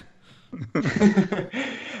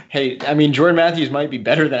 Hey, I mean, Jordan Matthews might be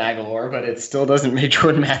better than Aguilar, but it still doesn't make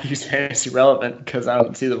Jordan Matthews fantasy relevant because I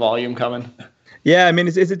don't see the volume coming. Yeah, I mean,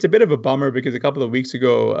 it's a bit of a bummer because a couple of weeks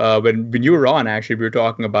ago, when you were on, actually, we were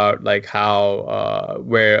talking about like how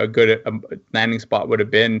where a good landing spot would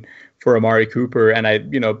have been for Amari Cooper, and I,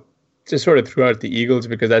 just sort of threw out the Eagles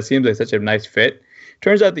because that seems like such a nice fit.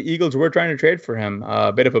 Turns out the Eagles were trying to trade for him.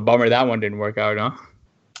 A bit of a bummer that one didn't work out, huh?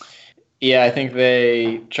 Yeah, I think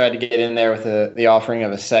they tried to get in there with the offering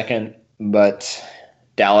of a second, but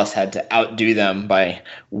Dallas had to outdo them by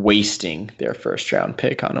wasting their first round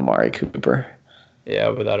pick on Amari Cooper. Yeah,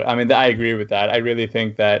 without it. I mean, I agree with that. I really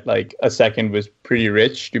think that like a second was pretty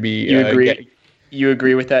rich to be. You agree? You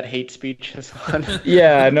agree with that hate speech, Hassan?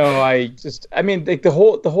 Yeah, no, I mean, like the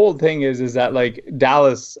whole thing is that like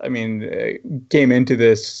Dallas, I mean, came into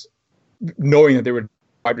this knowing that they were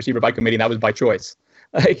wide receiver by committee, and that was by choice.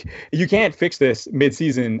 Like you can't fix this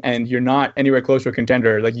mid-season, and you're not anywhere close to a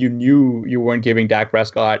contender. Like you knew you weren't giving Dak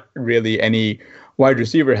Prescott really any wide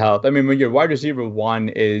receiver help. I mean, when your wide receiver one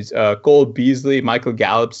is Cole Beasley, Michael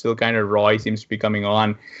Gallup still kind of raw, he seems to be coming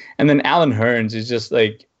on, and then Allen Hurns is just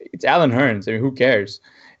like, it's Allen Hurns. I mean, who cares?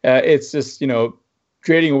 It's just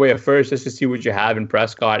trading away a first just to see what you have in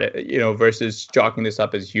Prescott, versus chalking this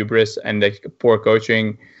up as hubris and like poor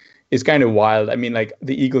coaching. Is kind of wild. I mean, like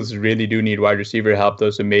the Eagles really do need wide receiver help, though.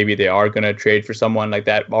 So maybe they are going to trade for someone like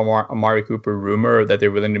that. Amari Cooper rumor that they're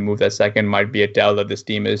willing to move that second might be a tell that this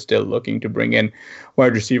team is still looking to bring in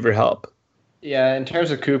wide receiver help. Yeah, in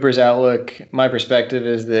terms of Cooper's outlook, my perspective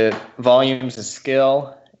is that volume's a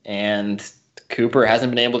skill, and Cooper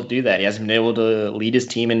hasn't been able to do that. He hasn't been able to lead his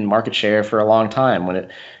team in market share for a long time. When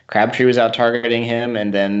Crabtree was out targeting him,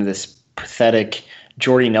 and then this pathetic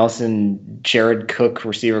Jordy Nelson, Jared Cook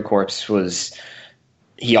receiver corps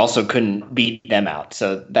he also couldn't beat them out.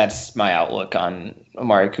 So that's my outlook on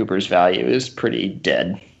Amari Cooper's value is pretty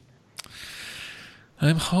dead.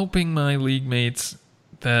 I'm hoping my league mates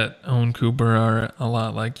that own Cooper are a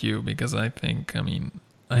lot like you, because I agree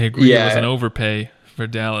it was an overpay for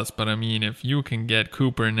Dallas, but I mean, if you can get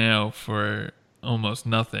Cooper now for almost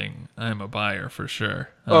nothing, I'm a buyer for sure.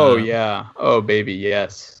 Oh, yeah. Oh, baby,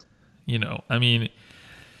 yes. I mean,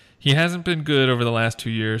 he hasn't been good over the last 2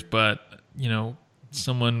 years, but,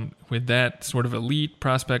 someone with that sort of elite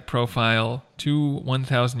prospect profile, 2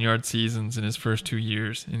 1,000-yard seasons in his first 2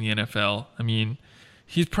 years in the NFL. I mean,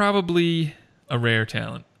 he's probably a rare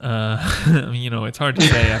talent. It's hard to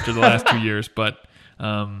say after the last 2 years, but,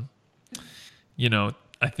 I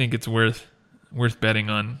think it's worth betting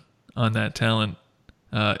on that talent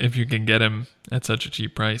if you can get him at such a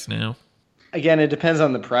cheap price now. Again, it depends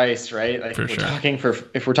on the price, right? Like for if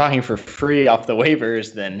we're talking for free off the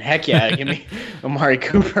waivers, then heck yeah, give me Amari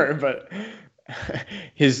Cooper. But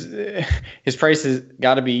his price has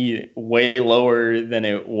got to be way lower than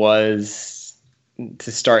it was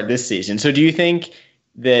to start this season. So do you think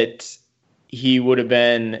that he would have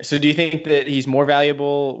been? So do you think that he's more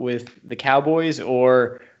valuable with the Cowboys,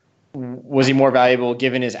 or was he more valuable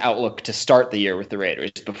given his outlook to start the year with the Raiders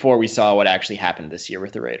before we saw what actually happened this year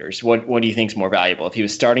with the Raiders? What do you think is more valuable, if he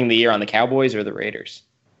was starting the year on the Cowboys or the Raiders?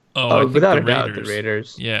 Oh, without a doubt, the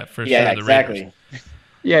Raiders. Yeah, for sure. Yeah, exactly. Raiders.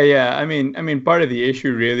 Yeah. I mean, part of the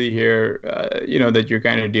issue really here, that you're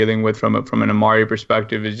kind of dealing with from an Amari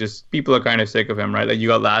perspective is just people are kind of sick of him, right? Like you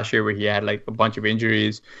got last year where he had like a bunch of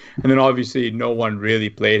injuries, and then obviously no one really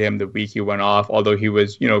played him the week he went off, although he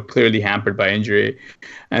was, clearly hampered by injury.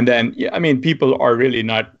 And then, people are really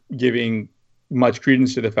not giving much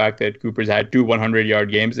credence to the fact that Cooper's had 2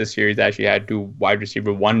 100-yard games this year. He's actually had 2 wide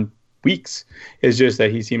receiver 1 weeks. It's just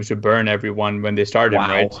that he seems to burn everyone when they start him,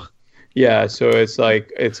 right? Yeah, so it's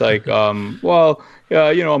like,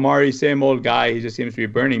 Amari, same old guy. He just seems to be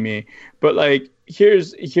burning me. But like,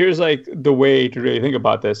 here's like the way to really think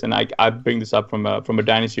about this, and I bring this up from a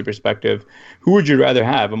dynasty perspective. Who would you rather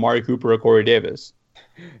have, Amari Cooper or Corey Davis?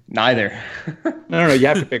 Neither. No. You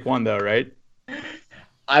have to pick one though, right?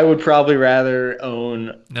 I would probably rather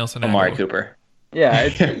own Nelson Amari Aguilar. Cooper.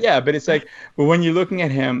 Yeah, but it's like, but when you're looking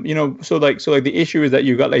at him, so the issue is that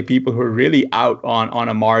you got like people who are really out on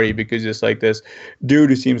Amari because it's like this dude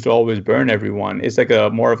who seems to always burn everyone. It's like a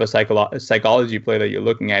more of a psychology play that you're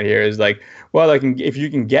looking at here is like, well, like if you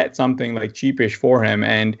can get something like cheapish for him,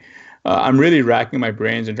 and I'm really racking my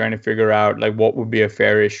brains and trying to figure out like what would be a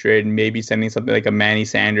fairish trade, and maybe sending something like a Manny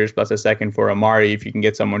Sanders plus a second for Amari if you can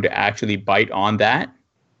get someone to actually bite on that.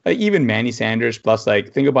 Like even Manny Sanders plus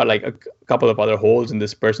like think about like a couple of other holes in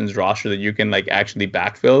this person's roster that you can like actually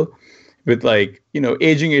backfill with like,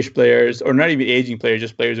 aging-ish players, or not even aging players,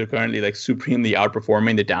 just players who are currently like supremely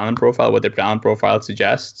outperforming the talent profile, what their talent profile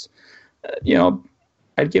suggests.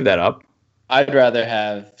 I'd give that up. I'd rather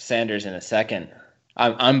have Sanders in a second.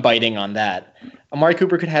 I'm biting on that. Amari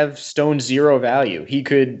Cooper could have stone zero value. He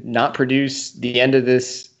could not produce the end of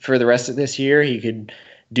this for the rest of this year. He could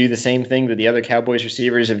do the same thing that the other Cowboys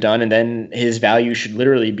receivers have done, and then his value should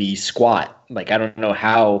literally be squat. Like, I don't know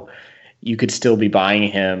how you could still be buying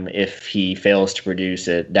him if he fails to produce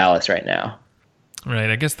at Dallas right now. Right.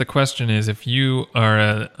 I guess the question is, if you are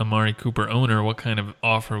a Amari Cooper owner, what kind of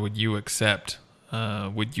offer would you accept?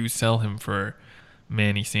 Would you sell him for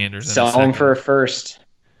Manny Sanders? Sell him for a first.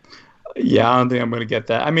 Yeah, I don't think I'm going to get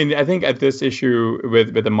that. I mean, I think at this issue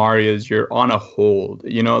with Amari is you're on a hold,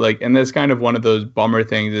 and that's kind of one of those bummer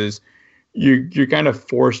things is you're kind of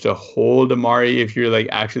forced to hold Amari if you're like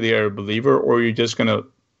actually a believer, or you're just going to,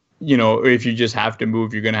 or if you just have to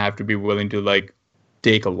move, you're going to have to be willing to like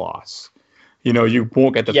take a loss. You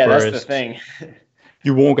won't get the first. Yeah, that's the thing.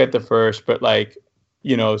 You won't get the first, but like,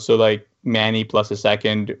 so like Manny plus a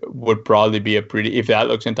second would probably be if that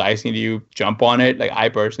looks enticing to you, jump on it. Like I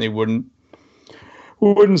personally wouldn't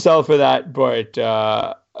sell for that, but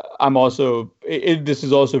I'm also, this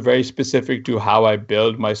is also very specific to how I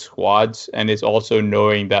build my squads. And it's also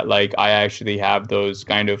knowing that like, I actually have those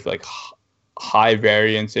kind of like high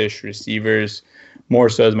variance-ish receivers more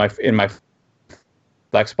so as in my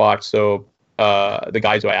flex spot. So the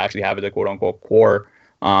guys who I actually have as a quote unquote core,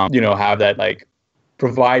 have that like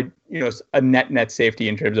provide, a net safety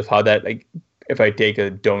in terms of how that, like, if I take a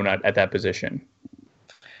donut at that position.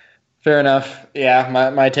 Fair enough. Yeah,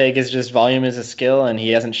 my take is just volume is a skill, and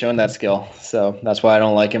he hasn't shown that skill. So that's why I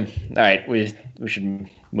don't like him. All right, we should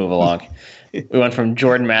move along. We went from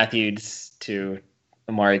Jordan Matthews to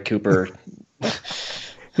Amari Cooper.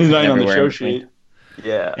 He's not on the show sheet.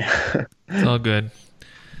 Yeah. It's all good.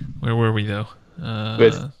 Where were we, though?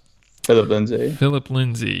 With Philip Lindsay. Philip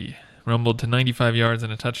Lindsay rumbled to 95 yards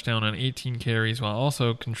and a touchdown on 18 carries, while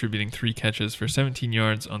also contributing 3 catches for 17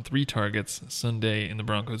 yards on 3 targets Sunday in the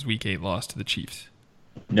Broncos' Week 8 loss to the Chiefs.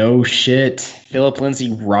 No shit. Philip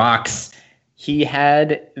Lindsay rocks. He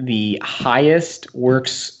had the highest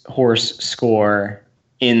workhorse score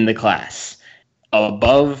in the class,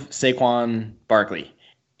 above Saquon Barkley.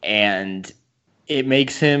 And it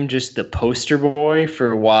makes him just the poster boy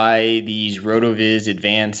for why these RotoViz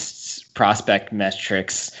advanced prospect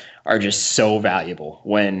metrics are just so valuable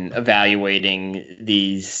when evaluating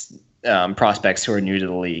these prospects who are new to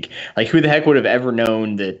the league. Like, who the heck would have ever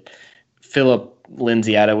known that Philip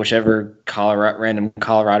Lindsay out of whichever random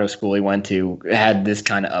Colorado school he went to had this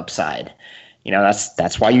kind of upside?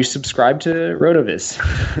 That's why you subscribe to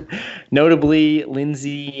RotoViz. Notably,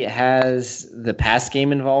 Lindsay has the pass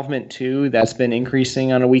game involvement too. That's been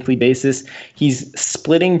increasing on a weekly basis. He's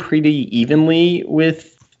splitting pretty evenly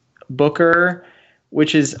with Booker,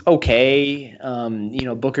 which is okay.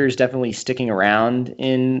 Booker's definitely sticking around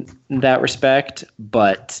in that respect,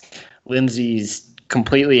 but Lindsay's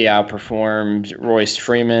completely outperformed Royce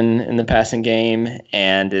Freeman in the passing game,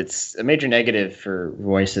 and it's a major negative for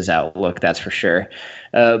Royce's outlook, that's for sure.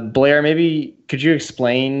 Blair, maybe could you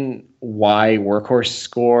explain why workhorse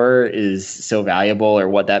score is so valuable, or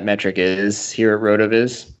what that metric is here at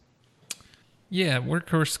RotoViz? Yeah,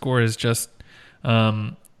 workhorse score is just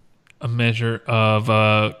a measure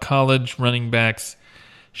of college running back's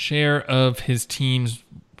share of his team's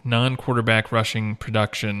non-quarterback rushing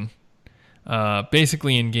production,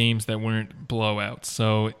 basically in games that weren't blowouts.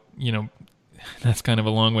 So, that's kind of a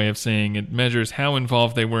long way of saying it measures how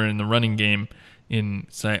involved they were in the running game in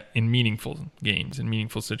meaningful games, in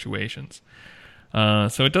meaningful situations.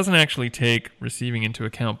 So it doesn't actually take receiving into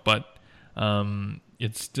account, but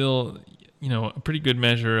it's still, a pretty good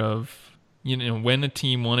measure of, when a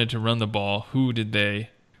team wanted to run the ball, who did they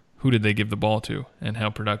give the ball to, and how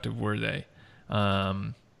productive were they?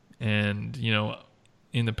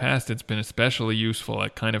 In the past, it's been especially useful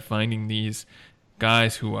at kind of finding these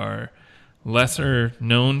guys who are lesser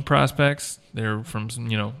known prospects. They're from,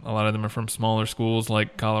 a lot of them are from smaller schools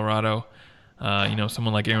like Colorado,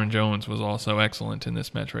 Someone like Aaron Jones was also excellent in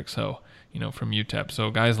this metric. So, from UTEP. So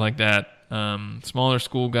guys like that, smaller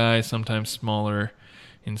school guys, sometimes smaller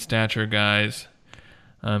in stature guys.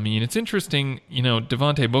 I mean, it's interesting,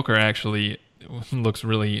 Devontae Booker actually looks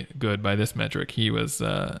really good by this metric. He was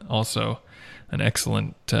also an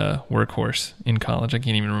excellent workhorse in college. I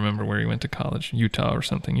can't even remember where he went to college. Utah or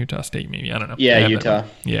something. Utah State, maybe. I don't know. Yeah, Utah.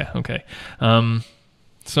 Yeah, okay.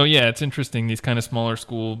 So, yeah, it's interesting. These kind of smaller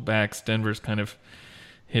school backs, Denver's kind of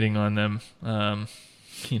hitting on them.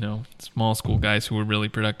 Small school guys who were really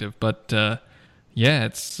productive. But,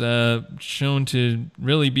 it's shown to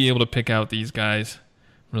really be able to pick out these guys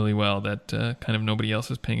really well that kind of nobody else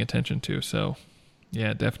is paying attention to. So,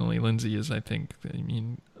 yeah, definitely Lindsay is,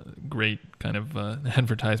 great kind of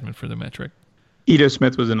advertisement for the metric. Ito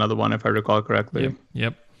Smith was another one, if I recall correctly.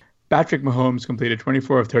 Yep. Patrick Mahomes completed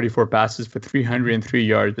 24 of 34 passes for 303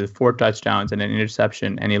 yards with 4 touchdowns and an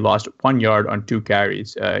interception, and he lost 1 yard on 2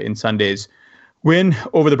 carries in Sunday's win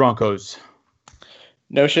over the Broncos.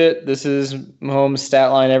 No shit. This is Mahomes'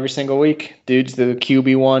 stat line every single week. Dude's the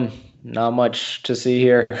QB1. Not much to see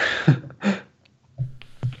here.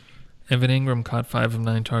 Evan Ingram caught 5 of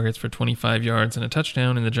 9 targets for 25 yards and a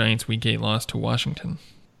touchdown in the Giants' Week 8 loss to Washington.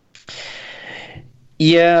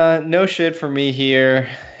 Yeah, no shit for me here.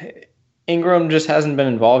 Ingram just hasn't been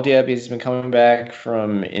involved yet because he's been coming back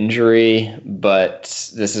from injury,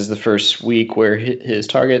 but this is the first week where his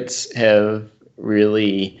targets have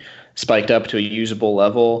really spiked up to a usable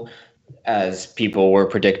level, as people were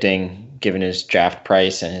predicting given his draft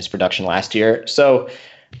price and his production last year. So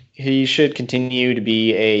he should continue to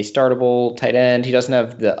be a startable tight end. He doesn't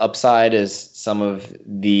have the upside as some of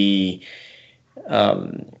the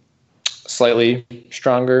slightly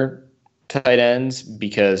stronger tight ends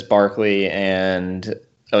because Barkley and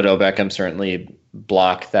Odell Beckham certainly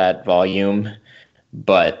block that volume.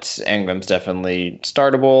 But Ingram's definitely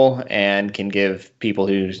startable and can give people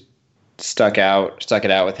who stuck it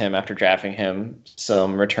out with him after drafting him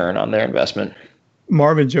some return on their investment.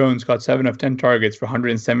 Marvin Jones got 7 of 10 targets for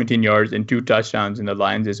 117 yards and 2 touchdowns in the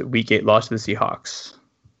Lions' Week 8 loss to the Seahawks.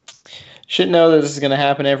 Should know that this is going to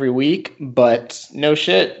happen every week, but no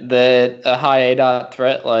shit that a high ADOT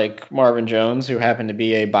threat like Marvin Jones, who happened to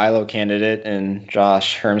be a buy low candidate in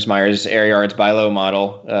Josh Hermsmeyer's air yards buy low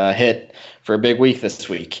model, hit for a big week this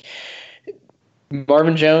week.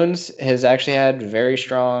 Marvin Jones has actually had not very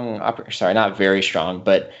strong,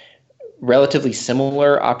 but relatively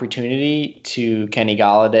similar opportunity to Kenny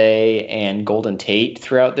Golladay and Golden Tate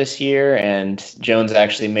throughout this year. And Jones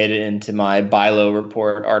actually made it into my buy low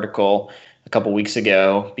report article a couple weeks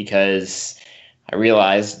ago because I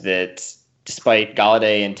realized that despite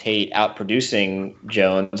Golladay and Tate outproducing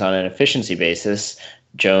Jones on an efficiency basis,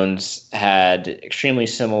 Jones had extremely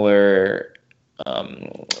similar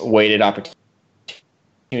weighted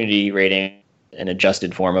opportunity rating, an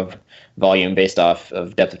adjusted form of volume based off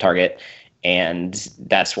of depth of target, and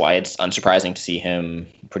that's why it's unsurprising to see him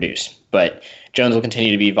produce. But Jones will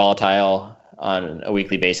continue to be volatile on a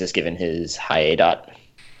weekly basis given his high ADOT.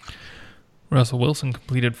 Russell Wilson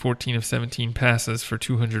completed 14 of 17 passes for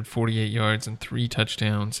 248 yards and 3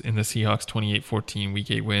 touchdowns in the Seahawks' 28-14 Week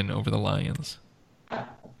 8 win over the Lions.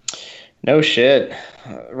 No shit.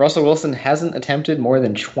 Russell Wilson hasn't attempted more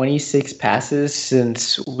than 26 passes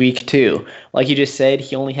since week 2. Like you just said,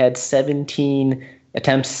 he only had 17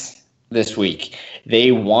 attempts this week.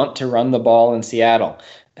 They want to run the ball in Seattle.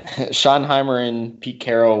 Schottenheimer and Pete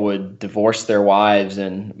Carroll would divorce their wives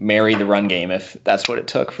and marry the run game if that's what it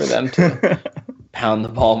took for them to pound the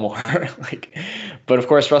ball more. But of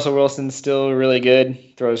course, Russell Wilson's still really good.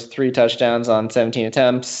 Throws 3 touchdowns on 17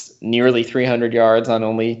 attempts, nearly 300 yards on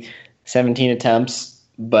only 17 attempts,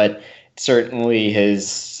 but certainly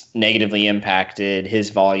has negatively impacted his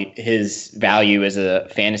value as a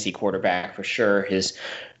fantasy quarterback for sure.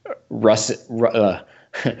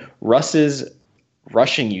 Russ's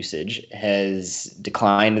rushing usage has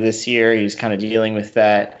declined this year. He was kind of dealing with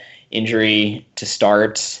that injury to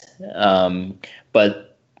start,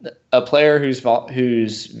 but a player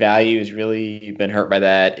whose value has really been hurt by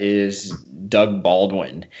that is Doug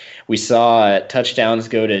Baldwin. We saw touchdowns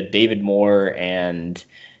go to David Moore and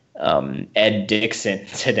Ed Dixon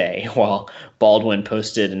today, while Baldwin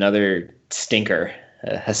posted another stinker.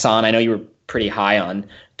 Hassan, I know you were pretty high on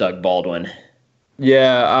Doug Baldwin.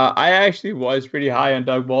 Yeah, I actually was pretty high on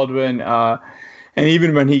Doug Baldwin, and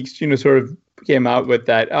even when he sort of came out with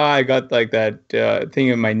that, I got that thing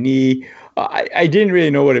in my knee. I didn't really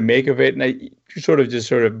know what to make of it, and I sort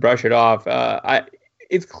of brush it off.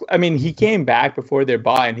 He came back before their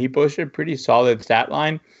bye, and he posted a pretty solid stat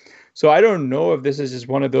line. So I don't know if this is just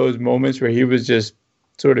one of those moments where he was just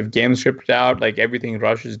sort of game scripted out. Like everything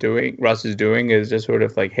Russ is doing is just sort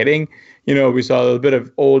of like hitting. We saw a little bit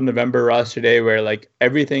of old November Russ today where like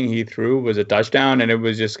everything he threw was a touchdown, and it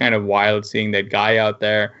was just kind of wild seeing that guy out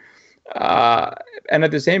there. And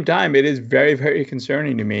at the same time, it is very, very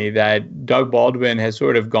concerning to me that Doug Baldwin has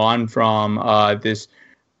sort of gone from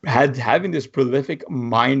having this prolific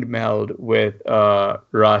mind meld with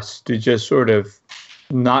Russ to just sort of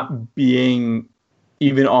not being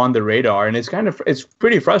even on the radar. And it's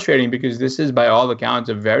pretty frustrating because this is by all accounts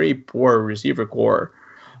a very poor receiver core.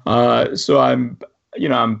 So I'm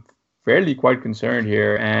fairly quite concerned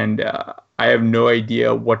here, and I have no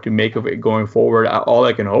idea what to make of it going forward. All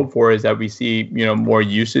I can hope for is that we see, more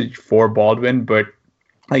usage for Baldwin. But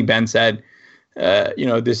like Ben said,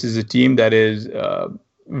 this is a team that is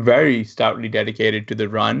very stoutly dedicated to the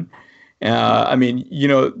run.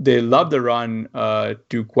 They love the run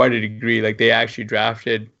to quite a degree. Like they actually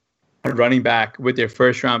drafted a running back with their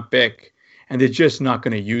first round pick, and they're just not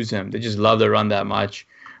going to use him. They just love the run that much.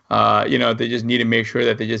 They just need to make sure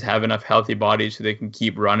that they just have enough healthy bodies so they can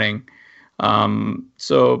keep running.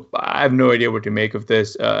 So I have no idea what to make of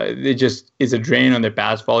this. It just is a drain on their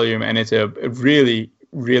pass volume, and it really,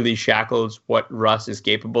 really shackles what Russ is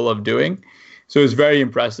capable of doing. So it's very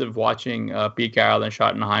impressive watching Pete Carroll and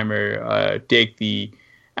Schottenheimer take the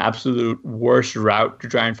absolute worst route to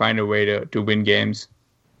try and find a way to win games.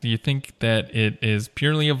 Do you think that it is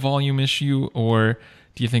purely a volume issue, or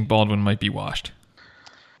do you think Baldwin might be washed?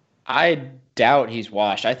 I doubt he's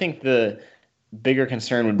washed. I think the bigger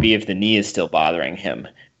concern would be if the knee is still bothering him,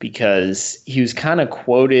 because he was kind of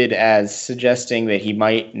quoted as suggesting that he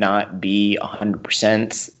might not be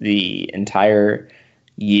 100% the entire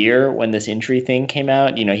year when this injury thing came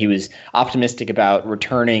out. He was optimistic about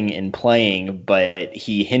returning and playing, but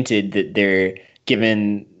he hinted that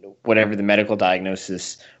given whatever the medical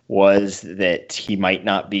diagnosis was, that he might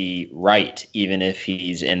not be right, even if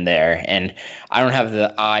he's in there. And I don't have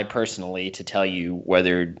the eye personally to tell you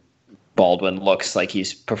whether Baldwin looks like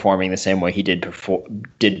he's performing the same way he did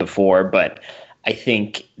before, but I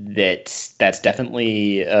think that's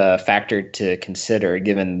definitely a factor to consider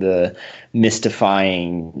given the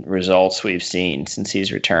mystifying results we've seen since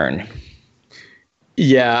he's returned.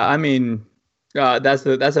 Yeah, that's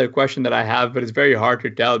a question that I have, but it's very hard to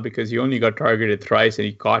tell because he only got targeted thrice and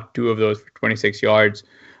he caught 2 of those for 26 yards.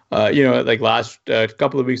 Like last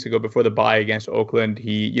couple of weeks ago before the bye against Oakland,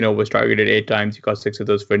 he, was targeted 8 times. He caught 6 of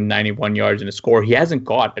those for 91 yards and a score. He hasn't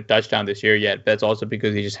caught a touchdown this year yet. That's also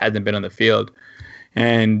because he just hasn't been on the field.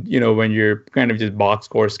 And, when you're kind of just box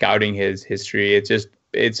score scouting his history,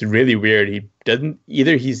 it's really weird.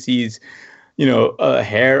 He sees, a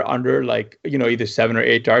hair under either 7 or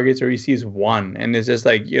 8 targets, or he sees 1. And it's just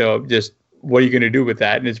like, just what are you going to do with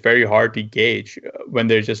that? And it's very hard to gauge when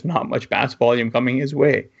there's just not much pass volume coming his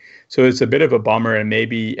way. So it's a bit of a bummer, and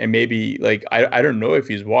maybe like, I don't know if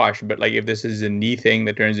he's washed, but like if this is a knee thing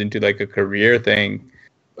that turns into like a career thing,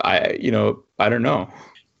 I don't know.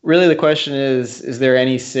 Really, the question is there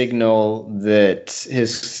any signal that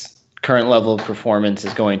his current level of performance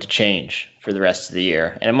is going to change for the rest of the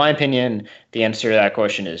year? And in my opinion, the answer to that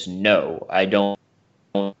question is no. I don't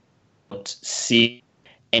see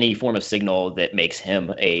any form of signal that makes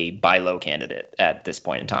him a buy low candidate at this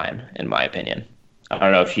point in time, in my opinion. I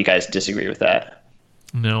don't know if you guys disagree with that.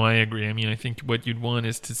 No, I agree. I think what you'd want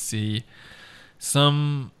is to see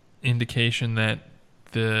some indication that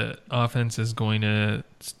the offense is going to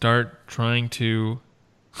start trying to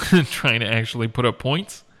actually put up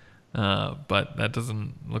points, but that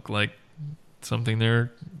doesn't look like something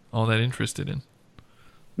they're all that interested in.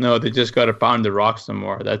 No, they just got to pound the rock some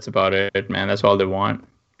more. That's about it, man. That's all they want.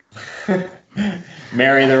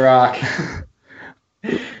 Marry the rock.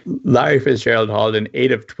 Larry Fitzgerald hauled in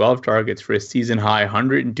 8 of 12 targets for a season high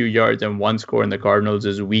 102 yards and 1 score in the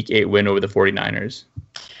Cardinals' Week 8 win over the 49ers.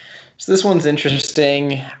 So this one's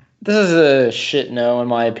interesting. This is a shit no, in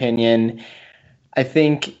my opinion. I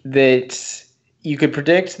think that you could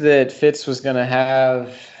predict that Fitz was going to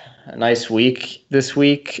have a nice week this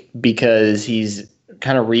week because he's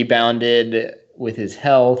kind of rebounded with his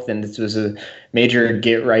health, and this was a major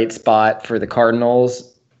get-right spot for the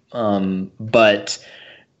Cardinals. But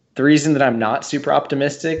the reason that I'm not super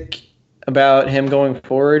optimistic about him going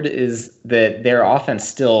forward is that their offense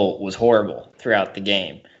still was horrible throughout the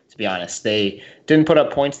game, to be honest. They didn't put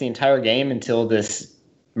up points the entire game until this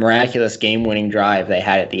miraculous game-winning drive they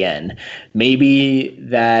had at the end. Maybe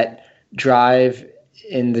that drive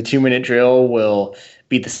in the 2-minute drill will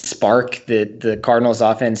be the spark that the Cardinals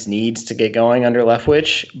offense needs to get going under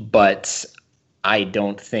Leftwich, but I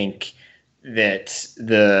don't think that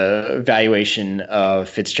the valuation of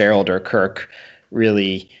Fitzgerald or Kirk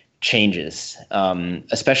really changes,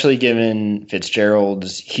 especially given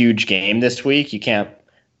Fitzgerald's huge game this week. You can't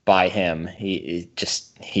buy him. He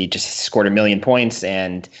just scored 1 million points,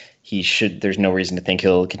 and there's no reason to think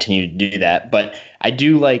he'll continue to do that. But I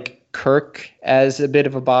do like Kirk as a bit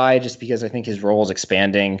of a buy, just because I think his role is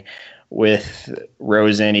expanding with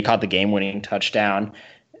Rosen. He caught the game-winning touchdown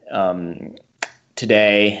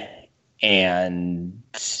today, and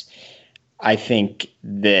I think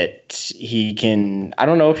that he can – I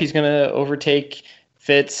don't know if he's going to overtake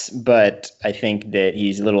Fitz, but I think that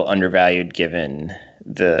he's a little undervalued given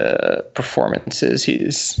the performances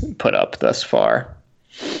he's put up thus far.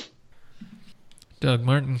 Doug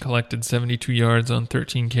Martin collected 72 yards on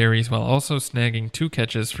 13 carries while also snagging 2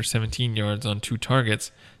 catches for 17 yards on 2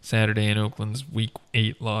 targets Saturday in Oakland's Week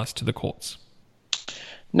 8 loss to the Colts.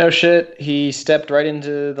 No shit. He stepped right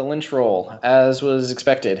into the Lynch role, as was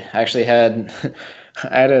expected. I actually had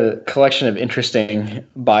a collection of interesting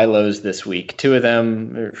buy lows this week. 2 of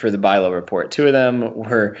them for the buy low report. 2 of them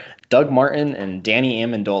were Doug Martin and Danny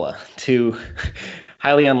Amendola, 2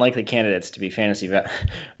 highly unlikely candidates to be fantasy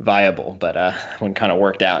viable, but one kind of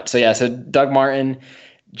worked out. So Doug Martin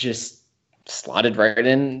just slotted right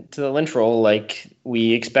into the Lynch role like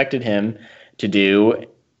we expected him to do,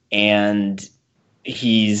 and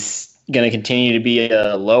he's going to continue to be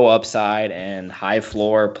a low upside and high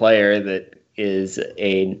floor player that is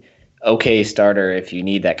an okay starter if you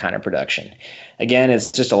need that kind of production. Again,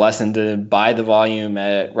 it's just a lesson to buy the volume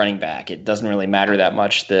at running back. It doesn't really matter that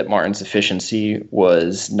much that Martin's efficiency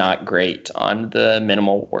was not great on the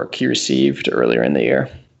minimal work he received earlier in the year.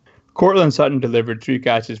 Courtland Sutton delivered 3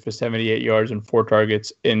 catches for 78 yards and 4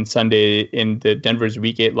 targets in the Denver's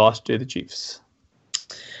Week 8 loss to the Chiefs.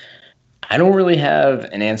 I don't really have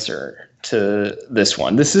an answer to this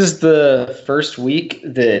one. This is the first week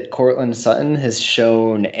that Courtland Sutton has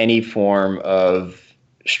shown any form of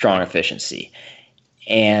strong efficiency.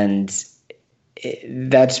 And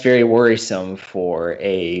that's very worrisome for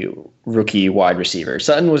a rookie wide receiver.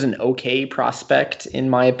 Sutton was an okay prospect, in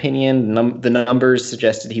my opinion. The numbers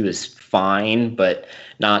suggested he was fine, but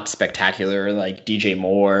not spectacular like DJ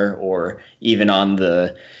Moore or even on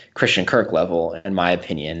the Christian Kirk level, in my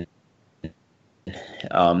opinion.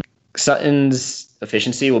 Sutton's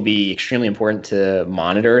efficiency will be extremely important to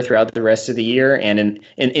monitor throughout the rest of the year and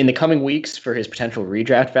in the coming weeks for his potential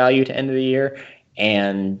redraft value to end of the year,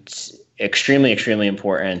 and extremely, extremely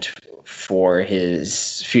important for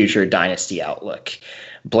his future dynasty outlook.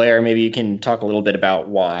 Blair, maybe you can talk a little bit about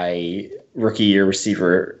why rookie year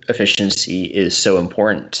receiver efficiency is so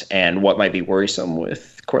important and what might be worrisome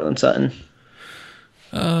with Courtland Sutton.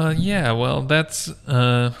 Well, that's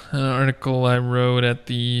an article I wrote at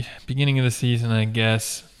the beginning of the season, I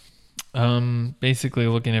guess. Basically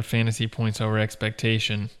looking at fantasy points over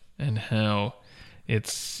expectation and how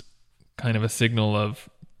it's kind of a signal of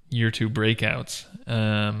year 2 breakouts.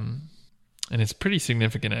 And it's pretty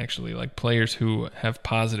significant, actually. Like, players who have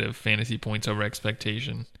positive fantasy points over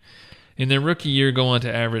expectation in their rookie year go on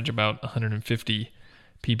to average about 150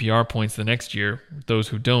 PPR points the next year. Those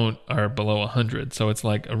who don't are below 100. So it's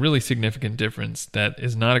like a really significant difference that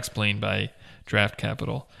is not explained by draft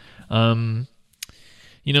capital. The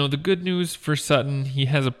good news for Sutton, he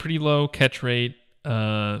has a pretty low catch rate,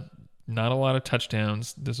 not a lot of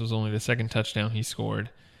touchdowns. This was only the 2nd touchdown he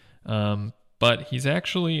scored. But he's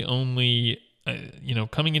actually only,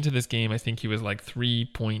 coming into this game, I think he was like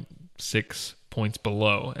 3.6 points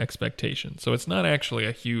below expectation. So it's not actually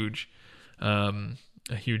a huge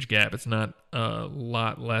gap. It's not a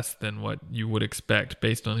lot less than what you would expect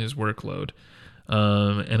based on his workload.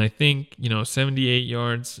 And I think, 78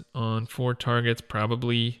 yards on 4 targets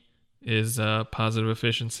probably is positive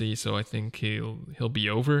efficiency. So I think he'll be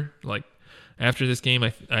over. Like, after this game,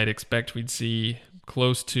 I'd expect we'd see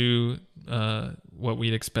close to what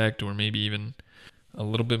we'd expect, or maybe even a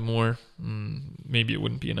little bit more. Maybe it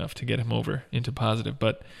wouldn't be enough to get him over into positive.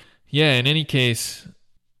 But yeah, in any case,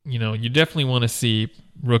 you definitely want to see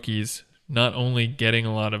rookies not only getting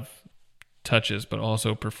a lot of touches, but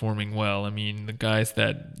also performing well. I mean, the guys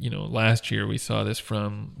that, last year we saw this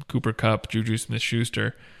from Cooper Kupp, Juju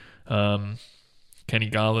Smith-Schuster, Kenny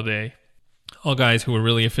Golladay, all guys who were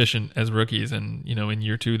really efficient as rookies. And, in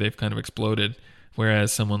year 2, they've kind of exploded.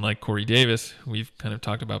 Whereas someone like Corey Davis, who we've kind of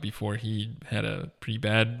talked about before, he had a pretty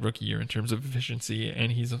bad rookie year in terms of efficiency,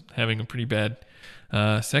 and he's having a pretty bad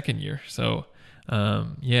second year. So,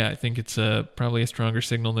 I think it's probably a stronger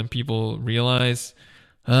signal than people realize.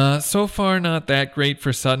 So far, not that great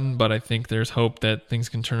for Sutton, but I think there's hope that things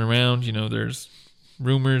can turn around. There's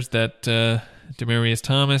rumors that Demaryius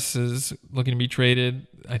Thomas is looking to be traded.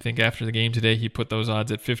 I think after the game today, he put those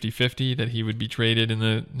odds at 50-50 that he would be traded in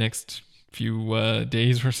the next few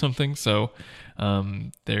days or something. So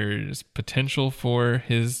there's potential for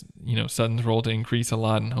his, Sutton's role to increase a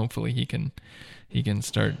lot, and hopefully he can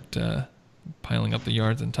start piling up the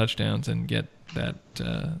yards and touchdowns and get that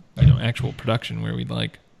actual production where we'd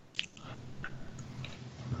like.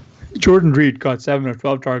 Jordan Reed caught 7 of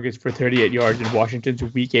 12 targets for 38 yards in Washington's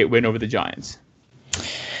Week 8 win over the Giants.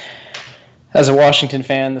 As a Washington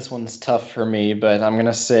fan, this one's tough for me, but I'm going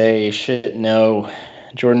to say no.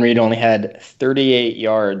 Jordan Reed only had 38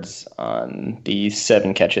 yards on these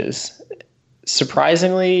 7 catches.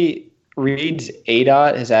 Surprisingly, Reed's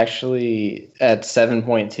ADOT is actually at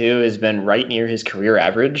 7.2, has been right near his career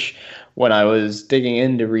average. When I was digging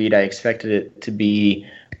into Reed, I expected it to be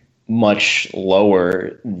much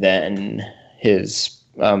lower than his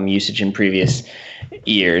usage in previous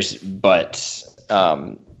years, but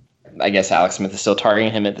I guess Alex Smith is still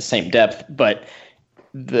targeting him at the same depth. But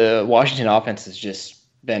the Washington offense has just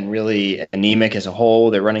been really anemic as a whole.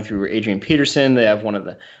 They're running through Adrian Peterson. They have one of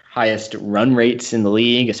the highest run rates in the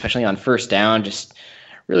league, especially on first down. Just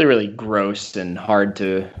really, really gross and hard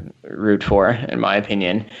to root for, in my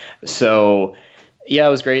opinion. So, yeah,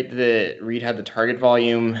 it was great that Reed had the target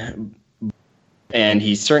volume, and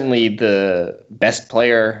he's certainly the best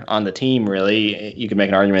player on the team, really. You could make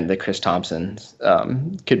an argument that Chris Thompson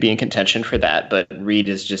could be in contention for that, but Reed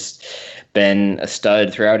has just been a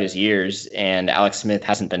stud throughout his years, and Alex Smith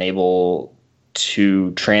hasn't been able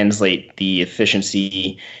to translate the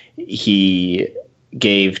efficiency he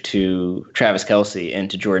gave to Travis Kelce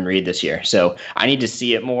into Jordan Reed this year. So I need to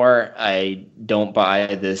see it more. I don't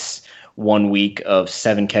buy this 1 week of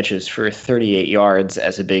 7 catches for 38 yards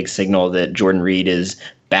as a big signal that Jordan Reed is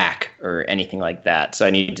back or anything like that. So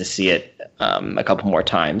I need to see it a couple more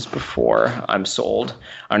times before I'm sold.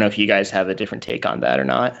 I don't know if you guys have a different take on that or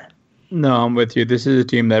not. No, I'm with you. This is a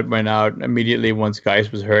team that went out immediately once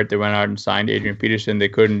Geis was hurt. They went out and signed Adrian Peterson. They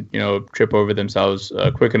couldn't, trip over themselves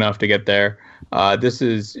quick enough to get there. This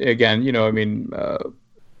is, again,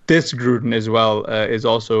 this Gruden as well is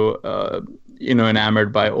also,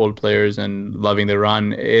 enamored by old players and loving the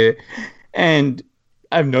run. And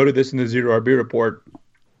I've noted this in the Zero RB report.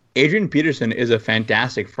 Adrian Peterson is a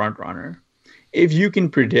fantastic front runner. If you can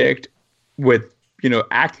predict with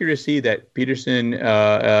accuracy that Peterson,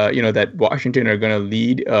 that Washington are going to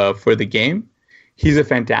lead for the game, he's a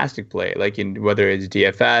fantastic play. Like in whether it's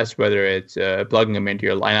DFS, whether it's plugging him into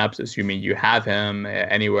your lineups, assuming you have him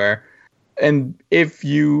anywhere. And if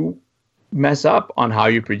you mess up on how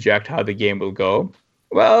you project how the game will go,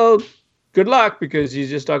 well, good luck, because he's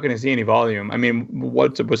just not going to see any volume. I mean,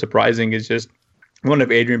 what was surprising is just one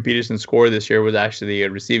of Adrian Peterson's score this year was actually a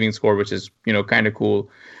receiving score, which is, kind of cool.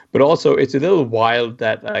 But also, it's a little wild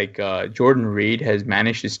that Jordan Reed has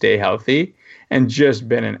managed to stay healthy and just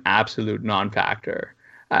been an absolute non-factor.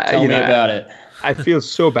 Tell me about it. I feel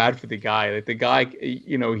so bad for the guy. Like the guy,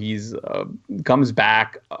 he's comes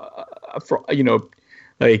back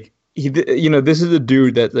this is a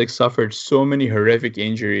dude that suffered so many horrific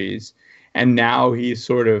injuries, and now he's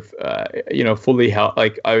sort of fully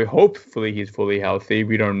hopefully he's fully healthy.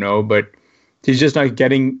 We don't know, but he's just not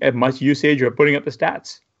getting as much usage or putting up the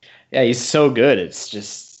stats. Yeah, he's so good. It's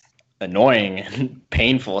just annoying and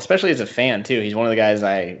painful, especially as a fan too. He's one of the guys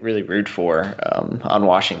I really root for on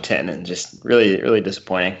Washington, and just really, really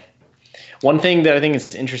disappointing. One thing that I think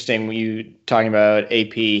is interesting when you talking about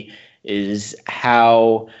AP is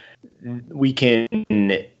how we can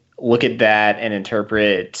look at that and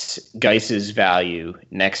interpret Geis's value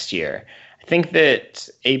next year. I think that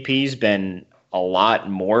AP's been a lot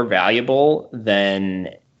more valuable than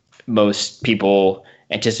most people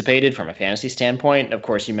anticipated from a fantasy standpoint. Of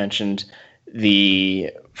course, you mentioned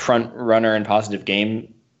the front runner and positive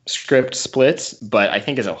game script splits, but I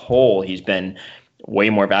think as a whole, he's been way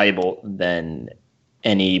more valuable than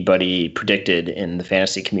anybody predicted in the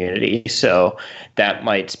fantasy community. So that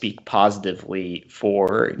might speak positively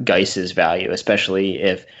for Geis's value, especially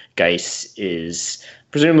if Geis is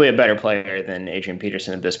presumably a better player than Adrian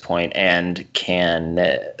Peterson at this point and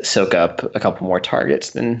can soak up a couple more targets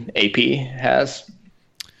than AP has.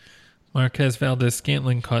 Marquez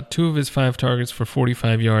Valdes-Scantling caught 2 of his 5 targets for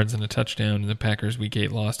 45 yards and a touchdown in the Packers' Week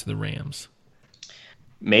 8 loss to the Rams.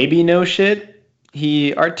 Maybe no shit.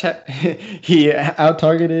 He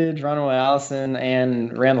out-targeted Geronimo Allison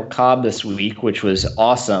and Randall Cobb this week, which was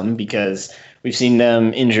awesome because we've seen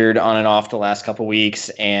them injured on and off the last couple weeks,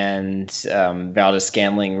 and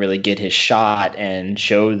Valdes-Scantling really get his shot and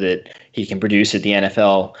show that he can produce at the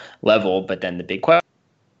NFL level. But then the big question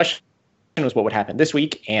was what would happen this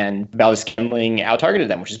week, and Valdez-Scantling out-targeted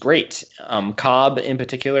them, which is great. Cobb, in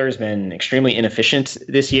particular, has been extremely inefficient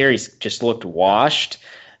this year. He's just looked washed.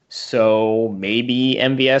 So maybe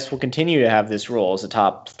MVS will continue to have this role as a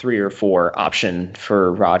top 3 or 4 option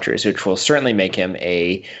for Rodgers, which will certainly make him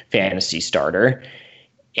a fantasy starter.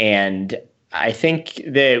 And I think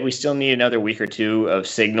that we still need another week or two of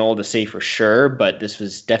signal to say for sure, but this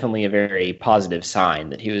was definitely a very positive sign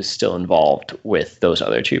that he was still involved with those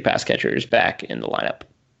other 2 pass catchers back in the lineup.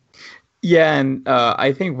 Yeah, and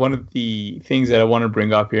I think one of the things that I want to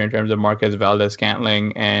bring up here in terms of Marquez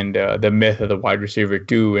Valdez-Scantling and the myth of the wide receiver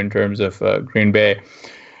 2 in terms of Green Bay,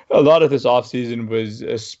 a lot of this offseason was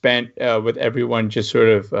spent with everyone just sort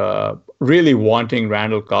of really wanting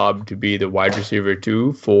Randall Cobb to be the wide receiver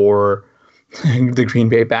 2 for the Green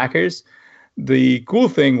Bay Packers. The cool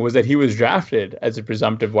thing was that he was drafted as a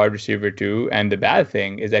presumptive wide receiver 2, and the bad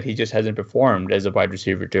thing is that he just hasn't performed as a wide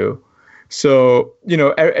receiver 2. So,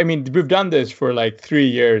 I mean, we've done this for like 3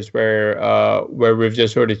 years where we've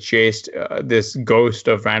just sort of chased this ghost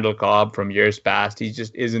of Randall Cobb from years past. He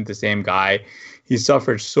just isn't the same guy. He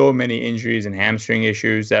suffered so many injuries and hamstring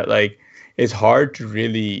issues that like it's hard to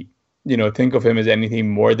really, think of him as anything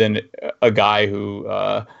more than a guy who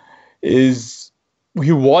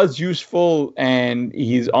he was useful and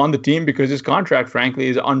he's on the team because his contract, frankly,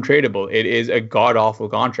 is untradeable. It is a god-awful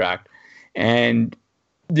contract. And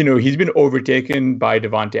he's been overtaken by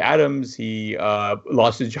Davante Adams. He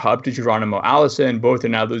lost his job to Geronimo Allison. Both are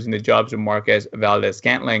now losing their jobs to Marquez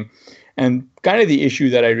Valdez-Scantling. And kind of the issue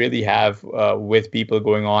that I really have with people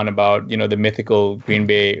going on about, the mythical Green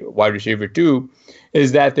Bay wide receiver 2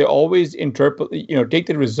 is that they always take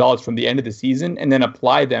the results from the end of the season and then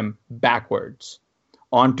apply them backwards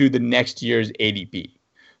onto the next year's ADP.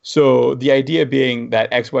 So the idea being that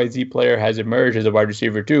XYZ player has emerged as a wide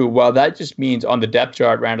receiver 2, well, that just means on the depth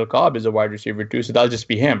chart, Randall Cobb is a wide receiver 2, so that'll just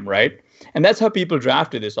be him, right? And that's how people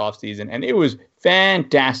drafted this offseason. And it was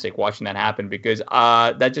fantastic watching that happen because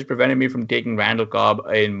that just prevented me from taking Randall Cobb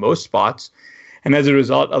in most spots. And as a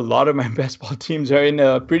result, a lot of my best ball teams are in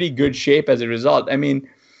a pretty good shape as a result. I mean,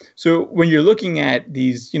 so when you're looking at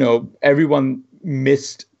these, everyone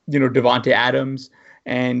missed, Davante Adams,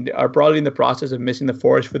 and are probably in the process of missing the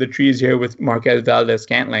forest for the trees here with Marquez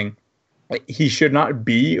Valdez-Scantling. He should not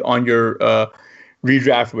be on your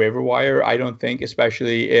redraft waiver wire, I don't think,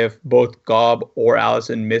 especially if both Cobb or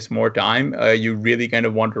Allison miss more time. You really kind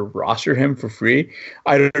of want to roster him for free.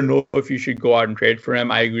 I don't know if you should go out and trade for him.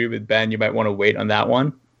 I agree with Ben. You might want to wait on that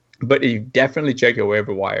one. But you definitely check your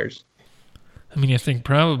waiver wires. I mean, I think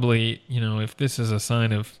probably, if this is a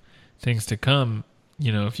sign of things to come,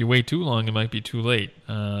 if you wait too long, it might be too late.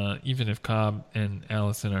 Even if Cobb and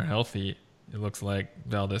Allison are healthy, it looks like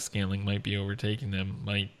Valdez-Scantling might be overtaking them,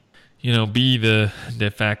 might, be the de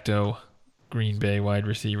facto Green Bay wide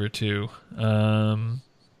receiver too.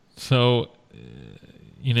 So,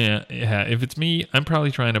 if it's me, I'm probably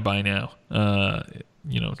trying to buy now.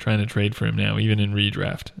 Trying to trade for him now, even in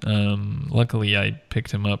redraft. Luckily, I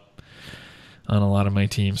picked him up on a lot of my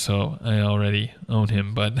teams, so I already own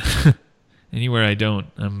him, but... Anywhere I don't,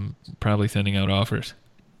 I'm probably sending out offers.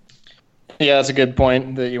 Yeah, that's a good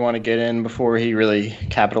point that you want to get in before he really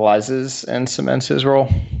capitalizes and cements his role,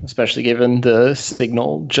 especially given the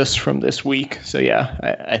signal just from this week. So yeah,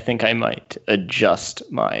 I think I might adjust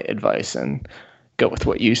my advice and go with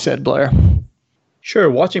what you said, Blair.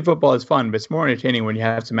 Sure, watching football is fun, but it's more entertaining when you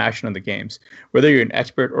have some action on the games. Whether you're an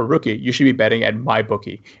expert or rookie, you should be betting at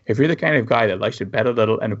MyBookie. If you're the kind of guy that likes to bet a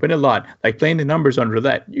little and win a lot, like playing the numbers on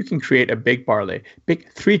roulette, you can create a big parlay.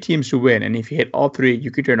 Pick 3 teams to win, and if you hit all 3,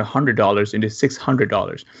 you could turn $100 into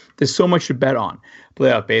 $600. There's so much to bet on.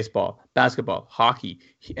 Playoff baseball, basketball, hockey,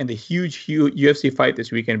 and the huge UFC fight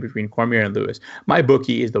this weekend between Cormier and Lewis.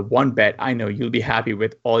 MyBookie is the one bet I know you'll be happy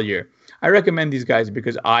with all year. I recommend these guys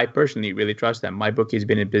because I personally really trust them. MyBookie has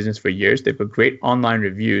been in business for years. They've got great online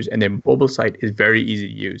reviews, and their mobile site is very easy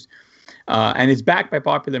to use. And it's backed by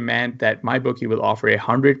popular demand that MyBookie will offer a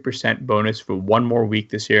 100% bonus for one more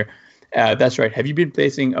week this year. That's right. Have you been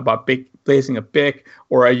placing a pick,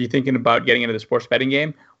 or are you thinking about getting into the sports betting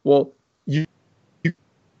game? Well, you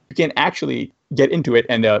can actually get into it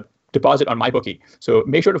and deposit on MyBookie. So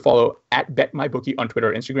make sure to follow @BetMyBookie on Twitter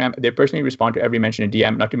or Instagram. They personally respond to every mention in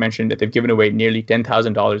DM, not to mention that they've given away nearly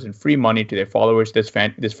 $10,000 in free money to their followers this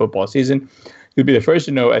football season. You'll be the first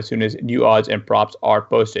to know as soon as new odds and props are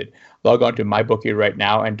posted. Log on to MyBookie right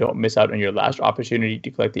now and don't miss out on your last opportunity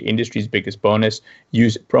to collect the industry's biggest bonus.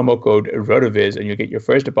 Use promo code RotoViz and you'll get your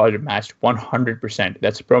first deposit matched 100%.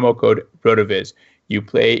 That's promo code RotoViz. You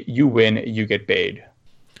play, you win, you get paid.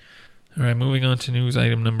 All right, moving on to news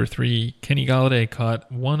item number 3. Kenny Golladay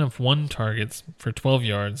caught 1 of 1 targets for 12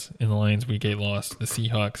 yards in the Lions' Week 8 loss to the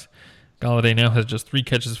Seahawks. Golladay now has just 3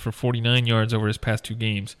 catches for 49 yards over his past 2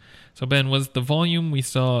 games. So, Ben, was the volume we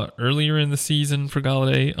saw earlier in the season for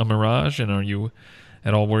Golladay a mirage, and are you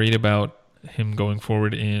at all worried about him going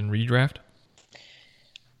forward in redraft?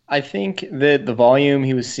 I think that the volume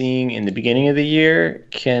he was seeing in the beginning of the year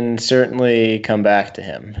can certainly come back to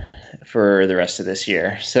him for the rest of this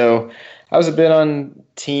year. So I was a bit on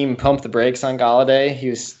team pump the brakes on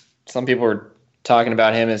Golladay. Some people were talking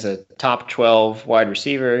about him as a top 12 wide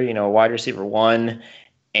receiver, wide receiver 1.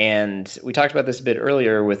 And we talked about this a bit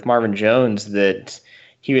earlier with Marvin Jones, that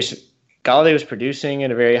Golladay was producing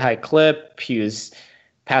at a very high clip. He was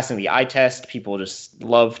passing the eye test. People just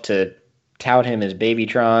love to tout him as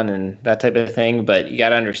Babytron and that type of thing, but you got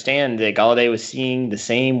to understand that Golladay was seeing the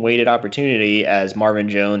same weighted opportunity as Marvin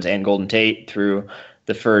Jones and Golden Tate through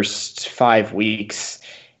the first 5 weeks,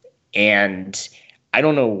 and I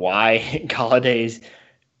don't know why Galladay's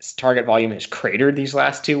target volume has cratered these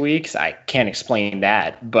last 2 weeks. I can't explain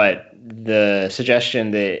that, but the suggestion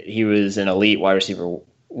that he was an elite wide receiver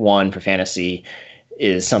 1 for fantasy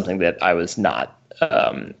is something that I was not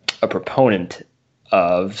a proponent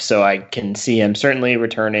of. So I can see him certainly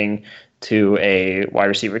returning to a wide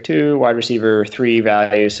receiver 2, wide receiver 3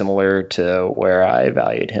 value, similar to where I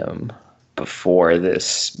valued him before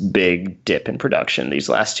this big dip in production these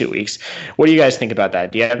last 2 weeks. What do you guys think about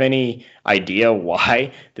that? Do you have any idea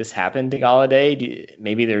why this happened to Golladay?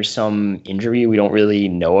 Maybe there's some injury we don't really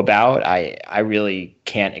know about. I really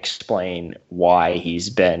can't explain why he's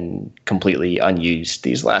been completely unused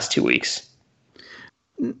these last 2 weeks.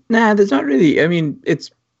 Nah, there's not really. I mean,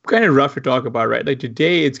 it's kind of rough to talk about, right? Like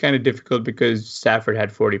today, it's kind of difficult because Stafford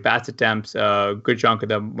had 40 pass attempts. A good chunk of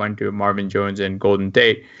them went to Marvin Jones and Golden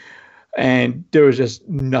Tate. And there was just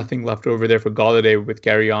nothing left over there for Golladay, with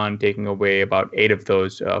Kerryon taking away about 8 of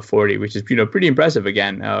those 40, which is pretty impressive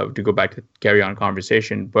again, to go back to Kerryon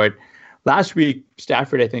conversation. But last week,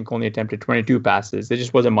 Stafford, I think, only attempted 22 passes. There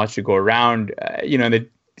just wasn't much to go around. I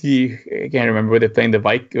can't remember, were they playing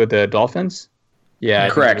the Dolphins? Yeah,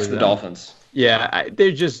 correct. The Dolphins. Yeah,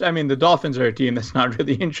 the Dolphins are a team that's not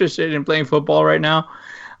really interested in playing football right now.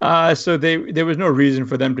 So there was no reason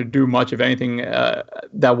for them to do much of anything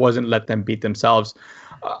that wasn't let them beat themselves.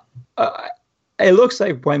 It looks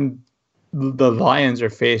like when the Lions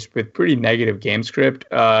are faced with pretty negative game script,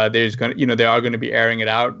 they are going to be airing it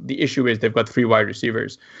out. The issue is they've got 3 wide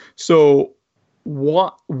receivers. So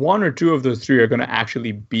one or two of those 3 are going to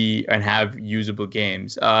actually be and have usable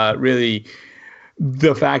games. Really,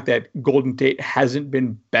 the fact that Golden Tate hasn't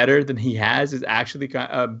been better than he has is actually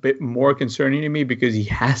a bit more concerning to me, because he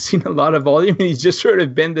has seen a lot of volume and he's just sort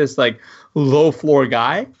of been this like low floor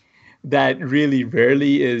guy that really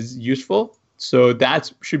rarely is useful. So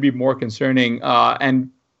that should be more concerning. The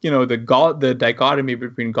dichotomy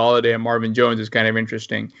between Golladay and Marvin Jones is kind of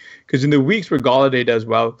interesting, because in the weeks where Golladay does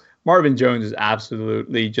well, Marvin Jones is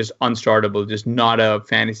absolutely just unstartable, just not a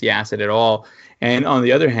fantasy asset at all. And on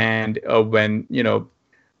the other hand, when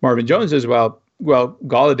Marvin Jones does well,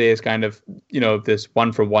 Golladay is kind of this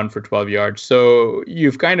 1 for 1 for 12 yards. So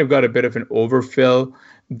you've kind of got a bit of an overfill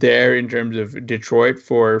there in terms of Detroit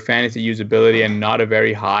for fantasy usability, and not a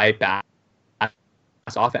very high pass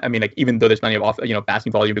offense. I mean, like, even though there's plenty of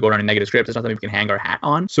passing volume to go around in negative scripts, it's not something we can hang our hat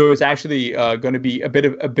on. So it's actually going to be a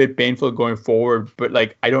bit painful going forward. But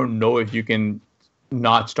like, I don't know if you can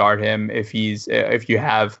not start him if you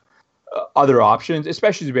have other options,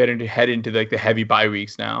 especially as we head into like the heavy bye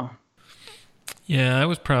weeks now. Yeah, I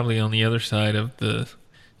was probably on the other side of the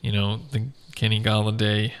Kenny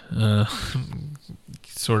Golladay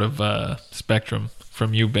sort of spectrum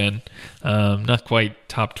from you, Ben. Not quite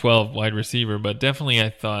top 12 wide receiver, but definitely I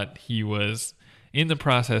thought he was in the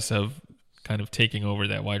process of kind of taking over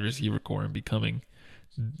that wide receiver core and becoming,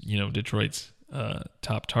 Detroit's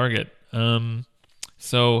top target.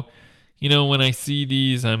 So, when I see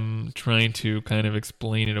these, I'm trying to kind of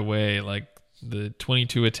explain it away. Like the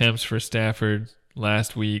 22 attempts for Stafford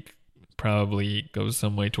last week probably goes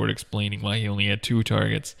some way toward explaining why he only had 2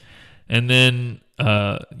 targets. And then,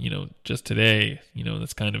 just today,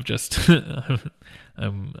 that's kind of just, I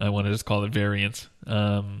want to just call it variance.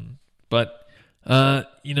 But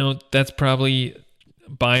that's probably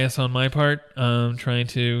bias on my part. Trying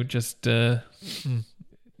to just, kind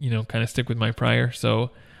of stick with my prior.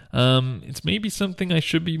 So, it's maybe something I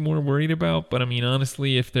should be more worried about. But I mean,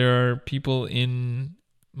 honestly, if there are people in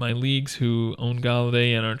my leagues who own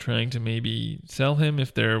Golladay and are trying to maybe sell him,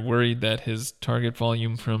 if they're worried that his target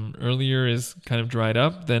volume from earlier is kind of dried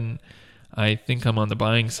up, then I think I'm on the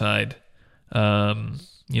buying side.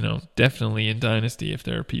 definitely in Dynasty, if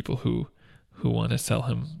there are people who want to sell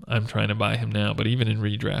him, I'm trying to buy him now. But even in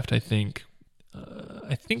redraft, I think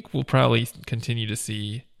we'll probably continue to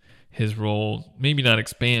see his role maybe not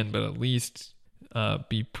expand, but at least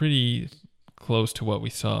be pretty close to what we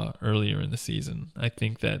saw earlier in the season. I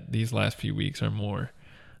think that these last few weeks are more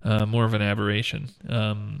of an aberration.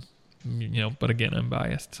 But again, I'm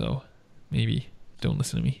biased, so maybe don't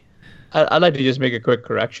listen to me. I'd like to just make a quick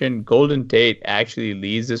correction. Golden Tate actually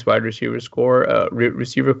leads this wide receiver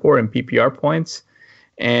receiver core in PPR points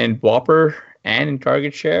and Whopper and in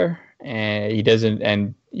target share. And he doesn't,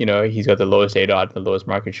 and he's got the lowest ADOT, the lowest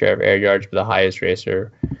market share of air yards, but the highest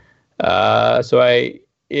racer.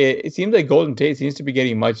 It seems like Golden Tate seems to be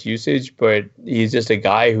getting much usage, but he's just a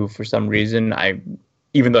guy who, for some reason,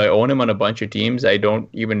 even though I own him on a bunch of teams, I don't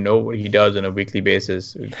even know what he does on a weekly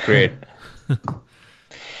basis. It's great.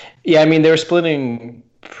 Yeah, I mean, they were splitting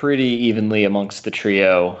pretty evenly amongst the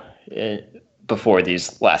trio before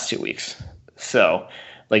these last 2 weeks. So,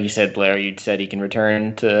 like you said, Blair, you said he can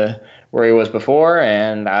return to where he was before,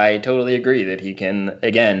 and I totally agree that he can,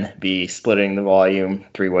 again, be splitting the volume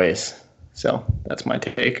 3 ways. So, that's my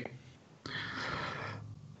take.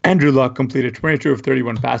 Andrew Luck completed 22 of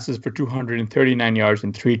 31 passes for 239 yards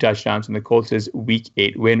and 3 touchdowns in the Colts' Week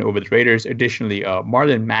 8 win over the Raiders. Additionally,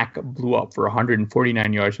 Marlon Mack blew up for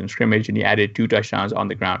 149 yards in scrimmage, and he added 2 touchdowns on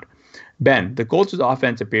the ground. Ben, the Colts'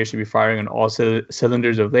 offense appears to be firing on all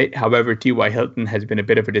cylinders of late. However, T.Y. Hilton has been a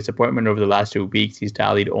bit of a disappointment over the last 2 weeks. He's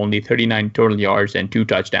tallied only 39 total yards and 2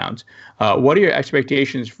 touchdowns. What are your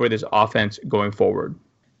expectations for this offense going forward?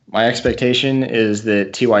 My expectation is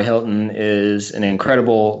that T.Y. Hilton is an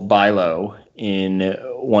incredible buy low in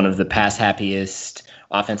one of the pass-happiest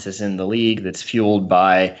offenses in the league that's fueled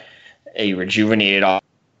by a rejuvenated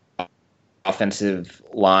offensive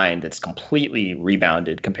line that's completely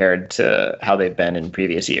rebounded compared to how they've been in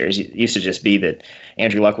previous years. It used to just be that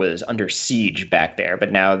Andrew Luck was under siege back there,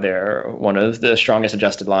 but now they're one of the strongest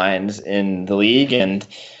adjusted lines in the league, and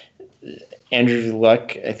Andrew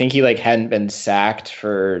Luck, I think he hadn't been sacked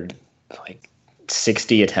for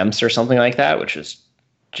 60 attempts or something like that, which was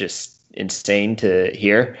just insane to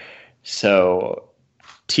hear. So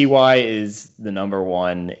TY is the number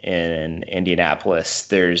one in Indianapolis.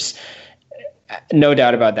 There's no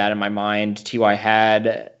doubt about that in my mind. TY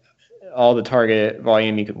had all the target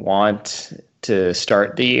volume you could want to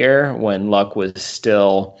start the year when Luck was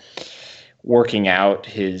still working out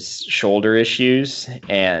his shoulder issues,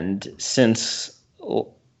 and since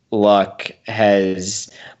Luck has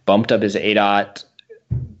bumped up his ADOT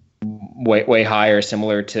way higher,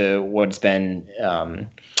 similar to what's been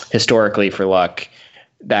historically for Luck,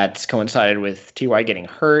 that's coincided with TY getting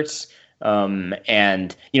hurt,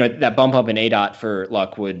 and that bump up in ADOT for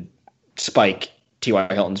Luck would spike T.Y.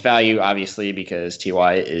 Hilton's value, obviously, because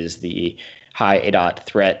TY is the high ADOT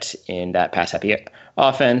threat in that pass happy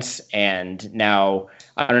offense. And now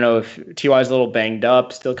I don't know if TY is a little banged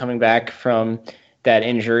up, still coming back from that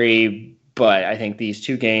injury, but I think these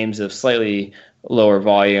 2 games of slightly lower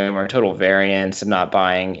volume or total variance, I'm not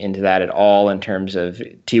buying into that at all in terms of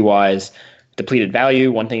TY's depleted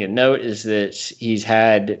value. One thing to note is that he's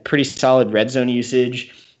had pretty solid red zone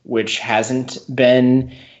usage, which hasn't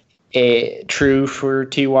been true for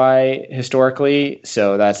TY historically.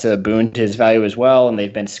 So that's a boon to his value as well. And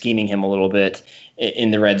they've been scheming him a little bit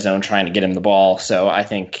in the red zone, trying to get him the ball. So I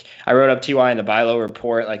think I wrote up TY in the buy low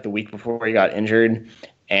report the week before he got injured,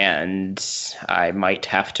 and I might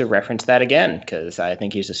have to reference that again because I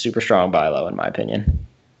think he's a super strong buy low in my opinion.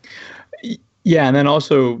 Yeah, and then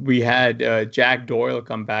also we had Jack Doyle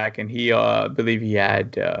come back, and he believe he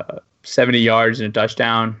had 70 yards and a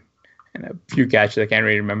touchdown and a few catches. I can't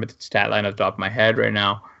really remember the stat line off the top of my head right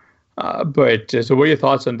now. So what are your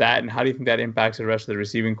thoughts on that, and how do you think that impacts the rest of the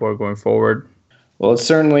receiving core going forward? Well, it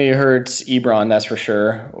certainly hurts Ebron, that's for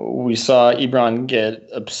sure. We saw Ebron get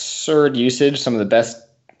absurd usage, some of the best,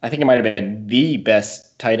 I think it might have been the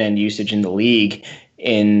best tight end usage in the league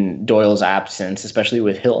in Doyle's absence, especially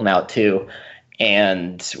with Hilton out too.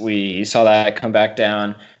 And we saw that come back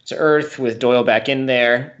down to earth with Doyle back in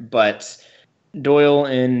there. But Doyle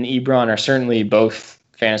and Ebron are certainly both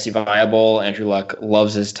fantasy viable. Andrew Luck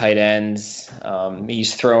loves his tight ends.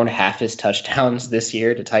 He's thrown half his touchdowns this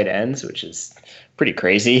year to tight ends, which is pretty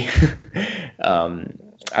crazy.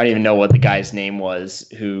 I don't even know what the guy's name was,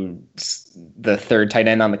 who the third tight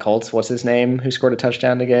end on the Colts. What's his name? Who scored a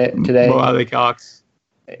touchdown today? Mo Alley-Cox.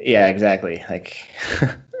 Yeah, exactly.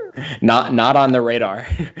 Not on the radar,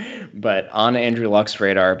 but on Andrew Luck's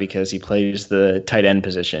radar because he plays the tight end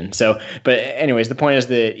position. So, but anyways, the point is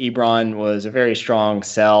that Ebron was a very strong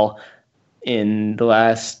sell in the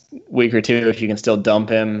last week or two, if you can still dump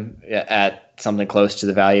him at something close to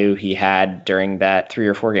the value he had during that 3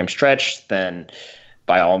 or 4 game stretch, then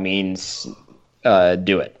by all means,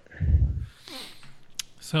 do it.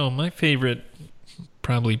 So my favorite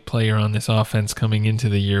probably player on this offense coming into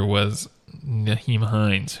the year was Nyheim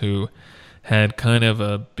Hines, who had kind of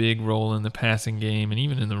a big role in the passing game and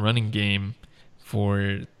even in the running game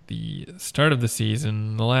for the start of the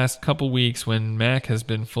season. The last couple weeks when Mac has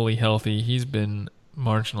been fully healthy, he's been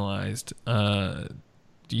marginalized.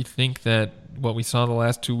 Do you think that what we saw the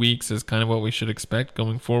last 2 weeks is kind of what we should expect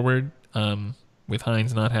going forward, with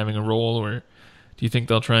Hines not having a role, or do you think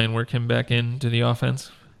they'll try and work him back into the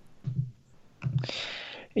offense?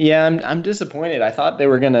 Yeah, I'm disappointed. I thought they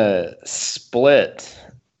were going to split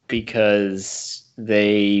because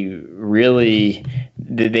they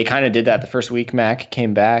kind of did that the first week Mac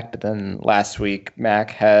came back, but then last week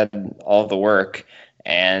Mac had all the work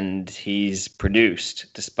and he's produced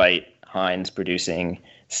despite Hines producing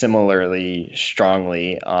similarly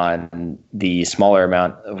strongly on the smaller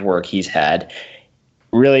amount of work he's had.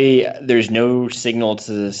 Really, there's no signal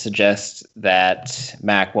to suggest that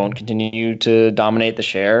Mac won't continue to dominate the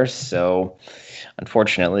shares. So,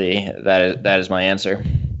 unfortunately, that is my answer.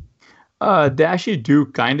 They actually do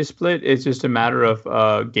kind of split. It's just a matter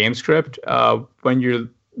of game script. When you're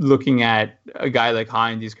looking at a guy like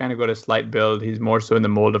Hines, he's kind of got a slight build. He's more so in the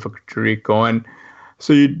mold of a Tariq Cohen.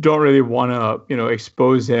 So you don't really want to,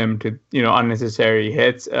 expose him to, unnecessary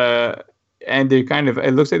hits. And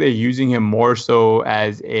it looks like they're using him more so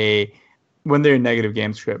as when they're in negative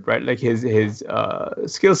game script, right? Like his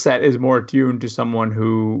skill set is more tuned to someone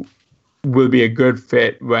who will be a good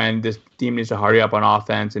fit when this team needs to hurry up on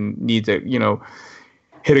offense and needs to,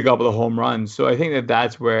 hit a couple of home runs. So I think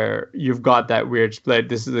that's where you've got that weird split.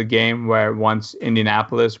 This is a game where once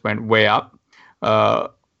Indianapolis went way up,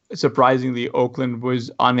 surprisingly, Oakland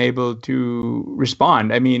was unable to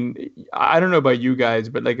respond. I mean, I don't know about you guys,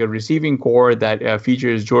 but like a receiving core that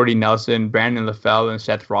features Jordy Nelson, Brandon LaFell, and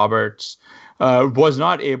Seth Roberts was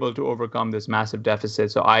not able to overcome this massive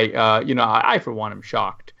deficit. So I for one am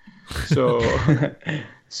shocked. So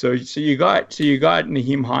so you got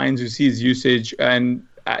Nyheim Hines, who sees usage, and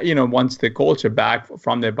once the Colts are back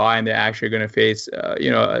from their bye and they're actually going to face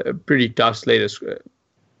a pretty tough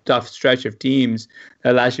stretch of teams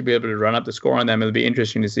that'll actually be able to run up the score on them. It'll be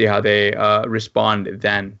interesting to see how they respond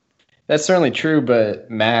then. That's certainly true, but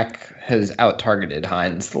Mac has out-targeted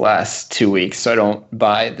Hines the last 2 weeks, so I don't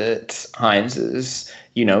buy that Hines is,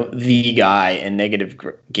 the guy in negative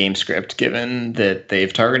game script, given that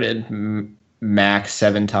they've targeted Mac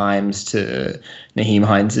 7 times to Nyheim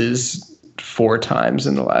Hines's 4 times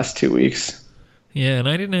in the last 2 weeks. Yeah, and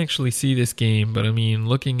I didn't actually see this game, but I mean,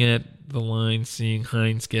 looking at the line, seeing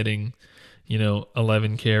Hines getting,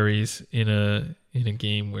 11 carries in a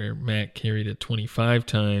game where Mac carried it 25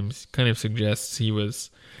 times kind of suggests he was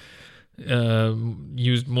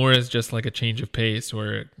used more as just like a change of pace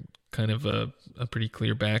or kind of a pretty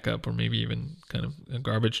clear backup, or maybe even kind of a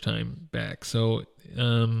garbage time back. So,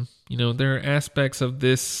 there are aspects of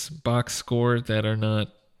this box score that are not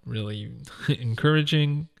really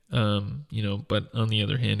encouraging, but on the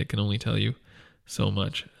other hand, it can only tell you so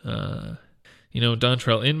much.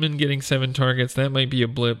 Dontrell Inman getting 7 targets, that might be a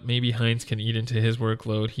blip. Maybe Hines can eat into his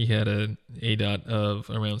workload. He had an ADOT of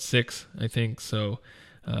around 6, I think. So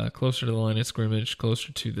closer to the line of scrimmage,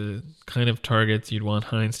 closer to the kind of targets you'd want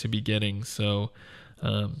Hines to be getting. So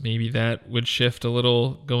maybe that would shift a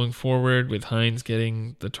little going forward with Hines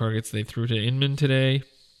getting the targets they threw to Inman today.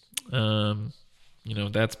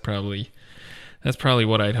 That's probably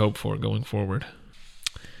what I'd hope for going forward.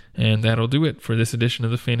 And that'll do it for this edition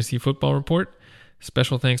of the Fantasy Football Report.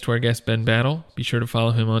 Special thanks to our guest, Ben Battle. Be sure to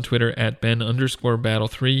follow him on Twitter at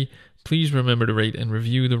Ben_Battle3. Please remember to rate and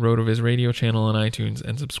review the RotoViz radio channel on iTunes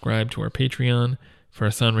and subscribe to our Patreon. For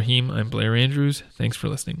Hassan Rahim, I'm Blair Andrews. Thanks for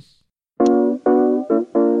listening.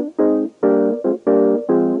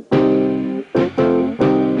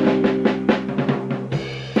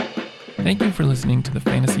 Thank you for listening to the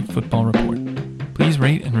Fantasy Football Report. Please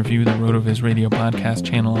rate and review the RotoViz Radio podcast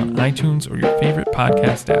channel on iTunes or your favorite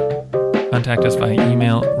podcast app. Contact us via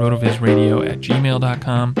email,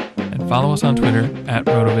 rotovizradio@gmail.com, and follow us on Twitter at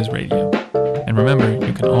RotoVizRadio. And remember,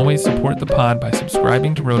 you can always support the pod by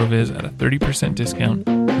subscribing to RotoViz at a 30% discount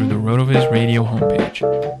through the RotoViz Radio homepage,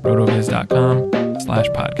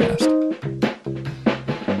 rotoviz.com/podcast.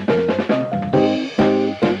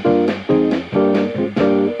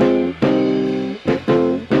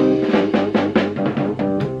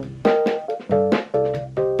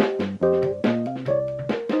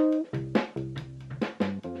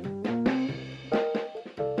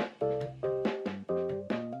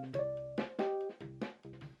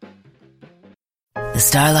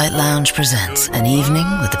 Starlight Lounge presents An Evening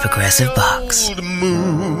with the Progressive Box. Old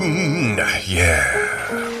moon,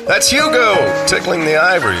 yeah. That's Hugo, tickling the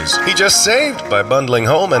ivories. He just saved by bundling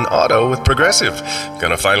home and auto with Progressive.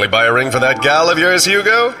 Gonna finally buy a ring for that gal of yours,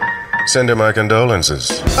 Hugo? Send her my condolences.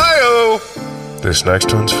 Hi-oh! This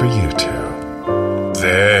next one's for you two.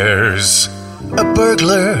 There's a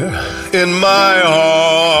burglar in my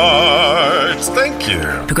heart. Thank you.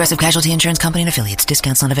 Progressive Casualty Insurance Company and Affiliates.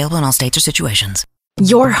 Discounts not available in all states or situations.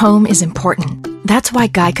 Your home is important. That's why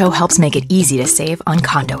Geico helps make it easy to save on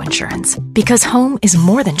condo insurance. Because home is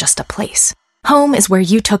more than just a place. Home is where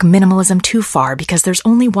you took minimalism too far because there's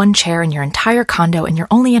only one chair in your entire condo and your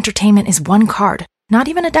only entertainment is one card. Not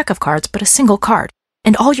even a deck of cards, but a single card.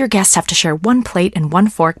 And all your guests have to share one plate and one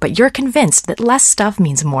fork, but you're convinced that less stuff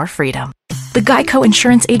means more freedom. The Geico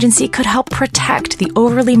Insurance Agency could help protect the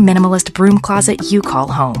overly minimalist broom closet you call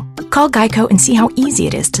home. Call Geico and see how easy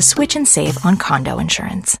it is to switch and save on condo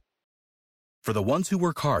insurance. For the ones who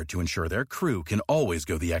work hard to ensure their crew can always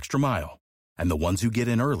go the extra mile, and the ones who get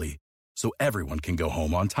in early so everyone can go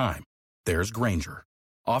home on time, there's Grainger,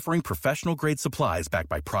 offering professional-grade supplies backed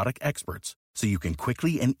by product experts so you can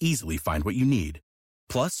quickly and easily find what you need.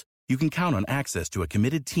 Plus, you can count on access to a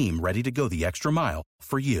committed team ready to go the extra mile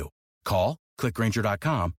for you. Call, click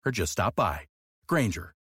Grainger.com, or just stop by.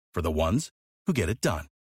 Grainger, for the ones who get it done.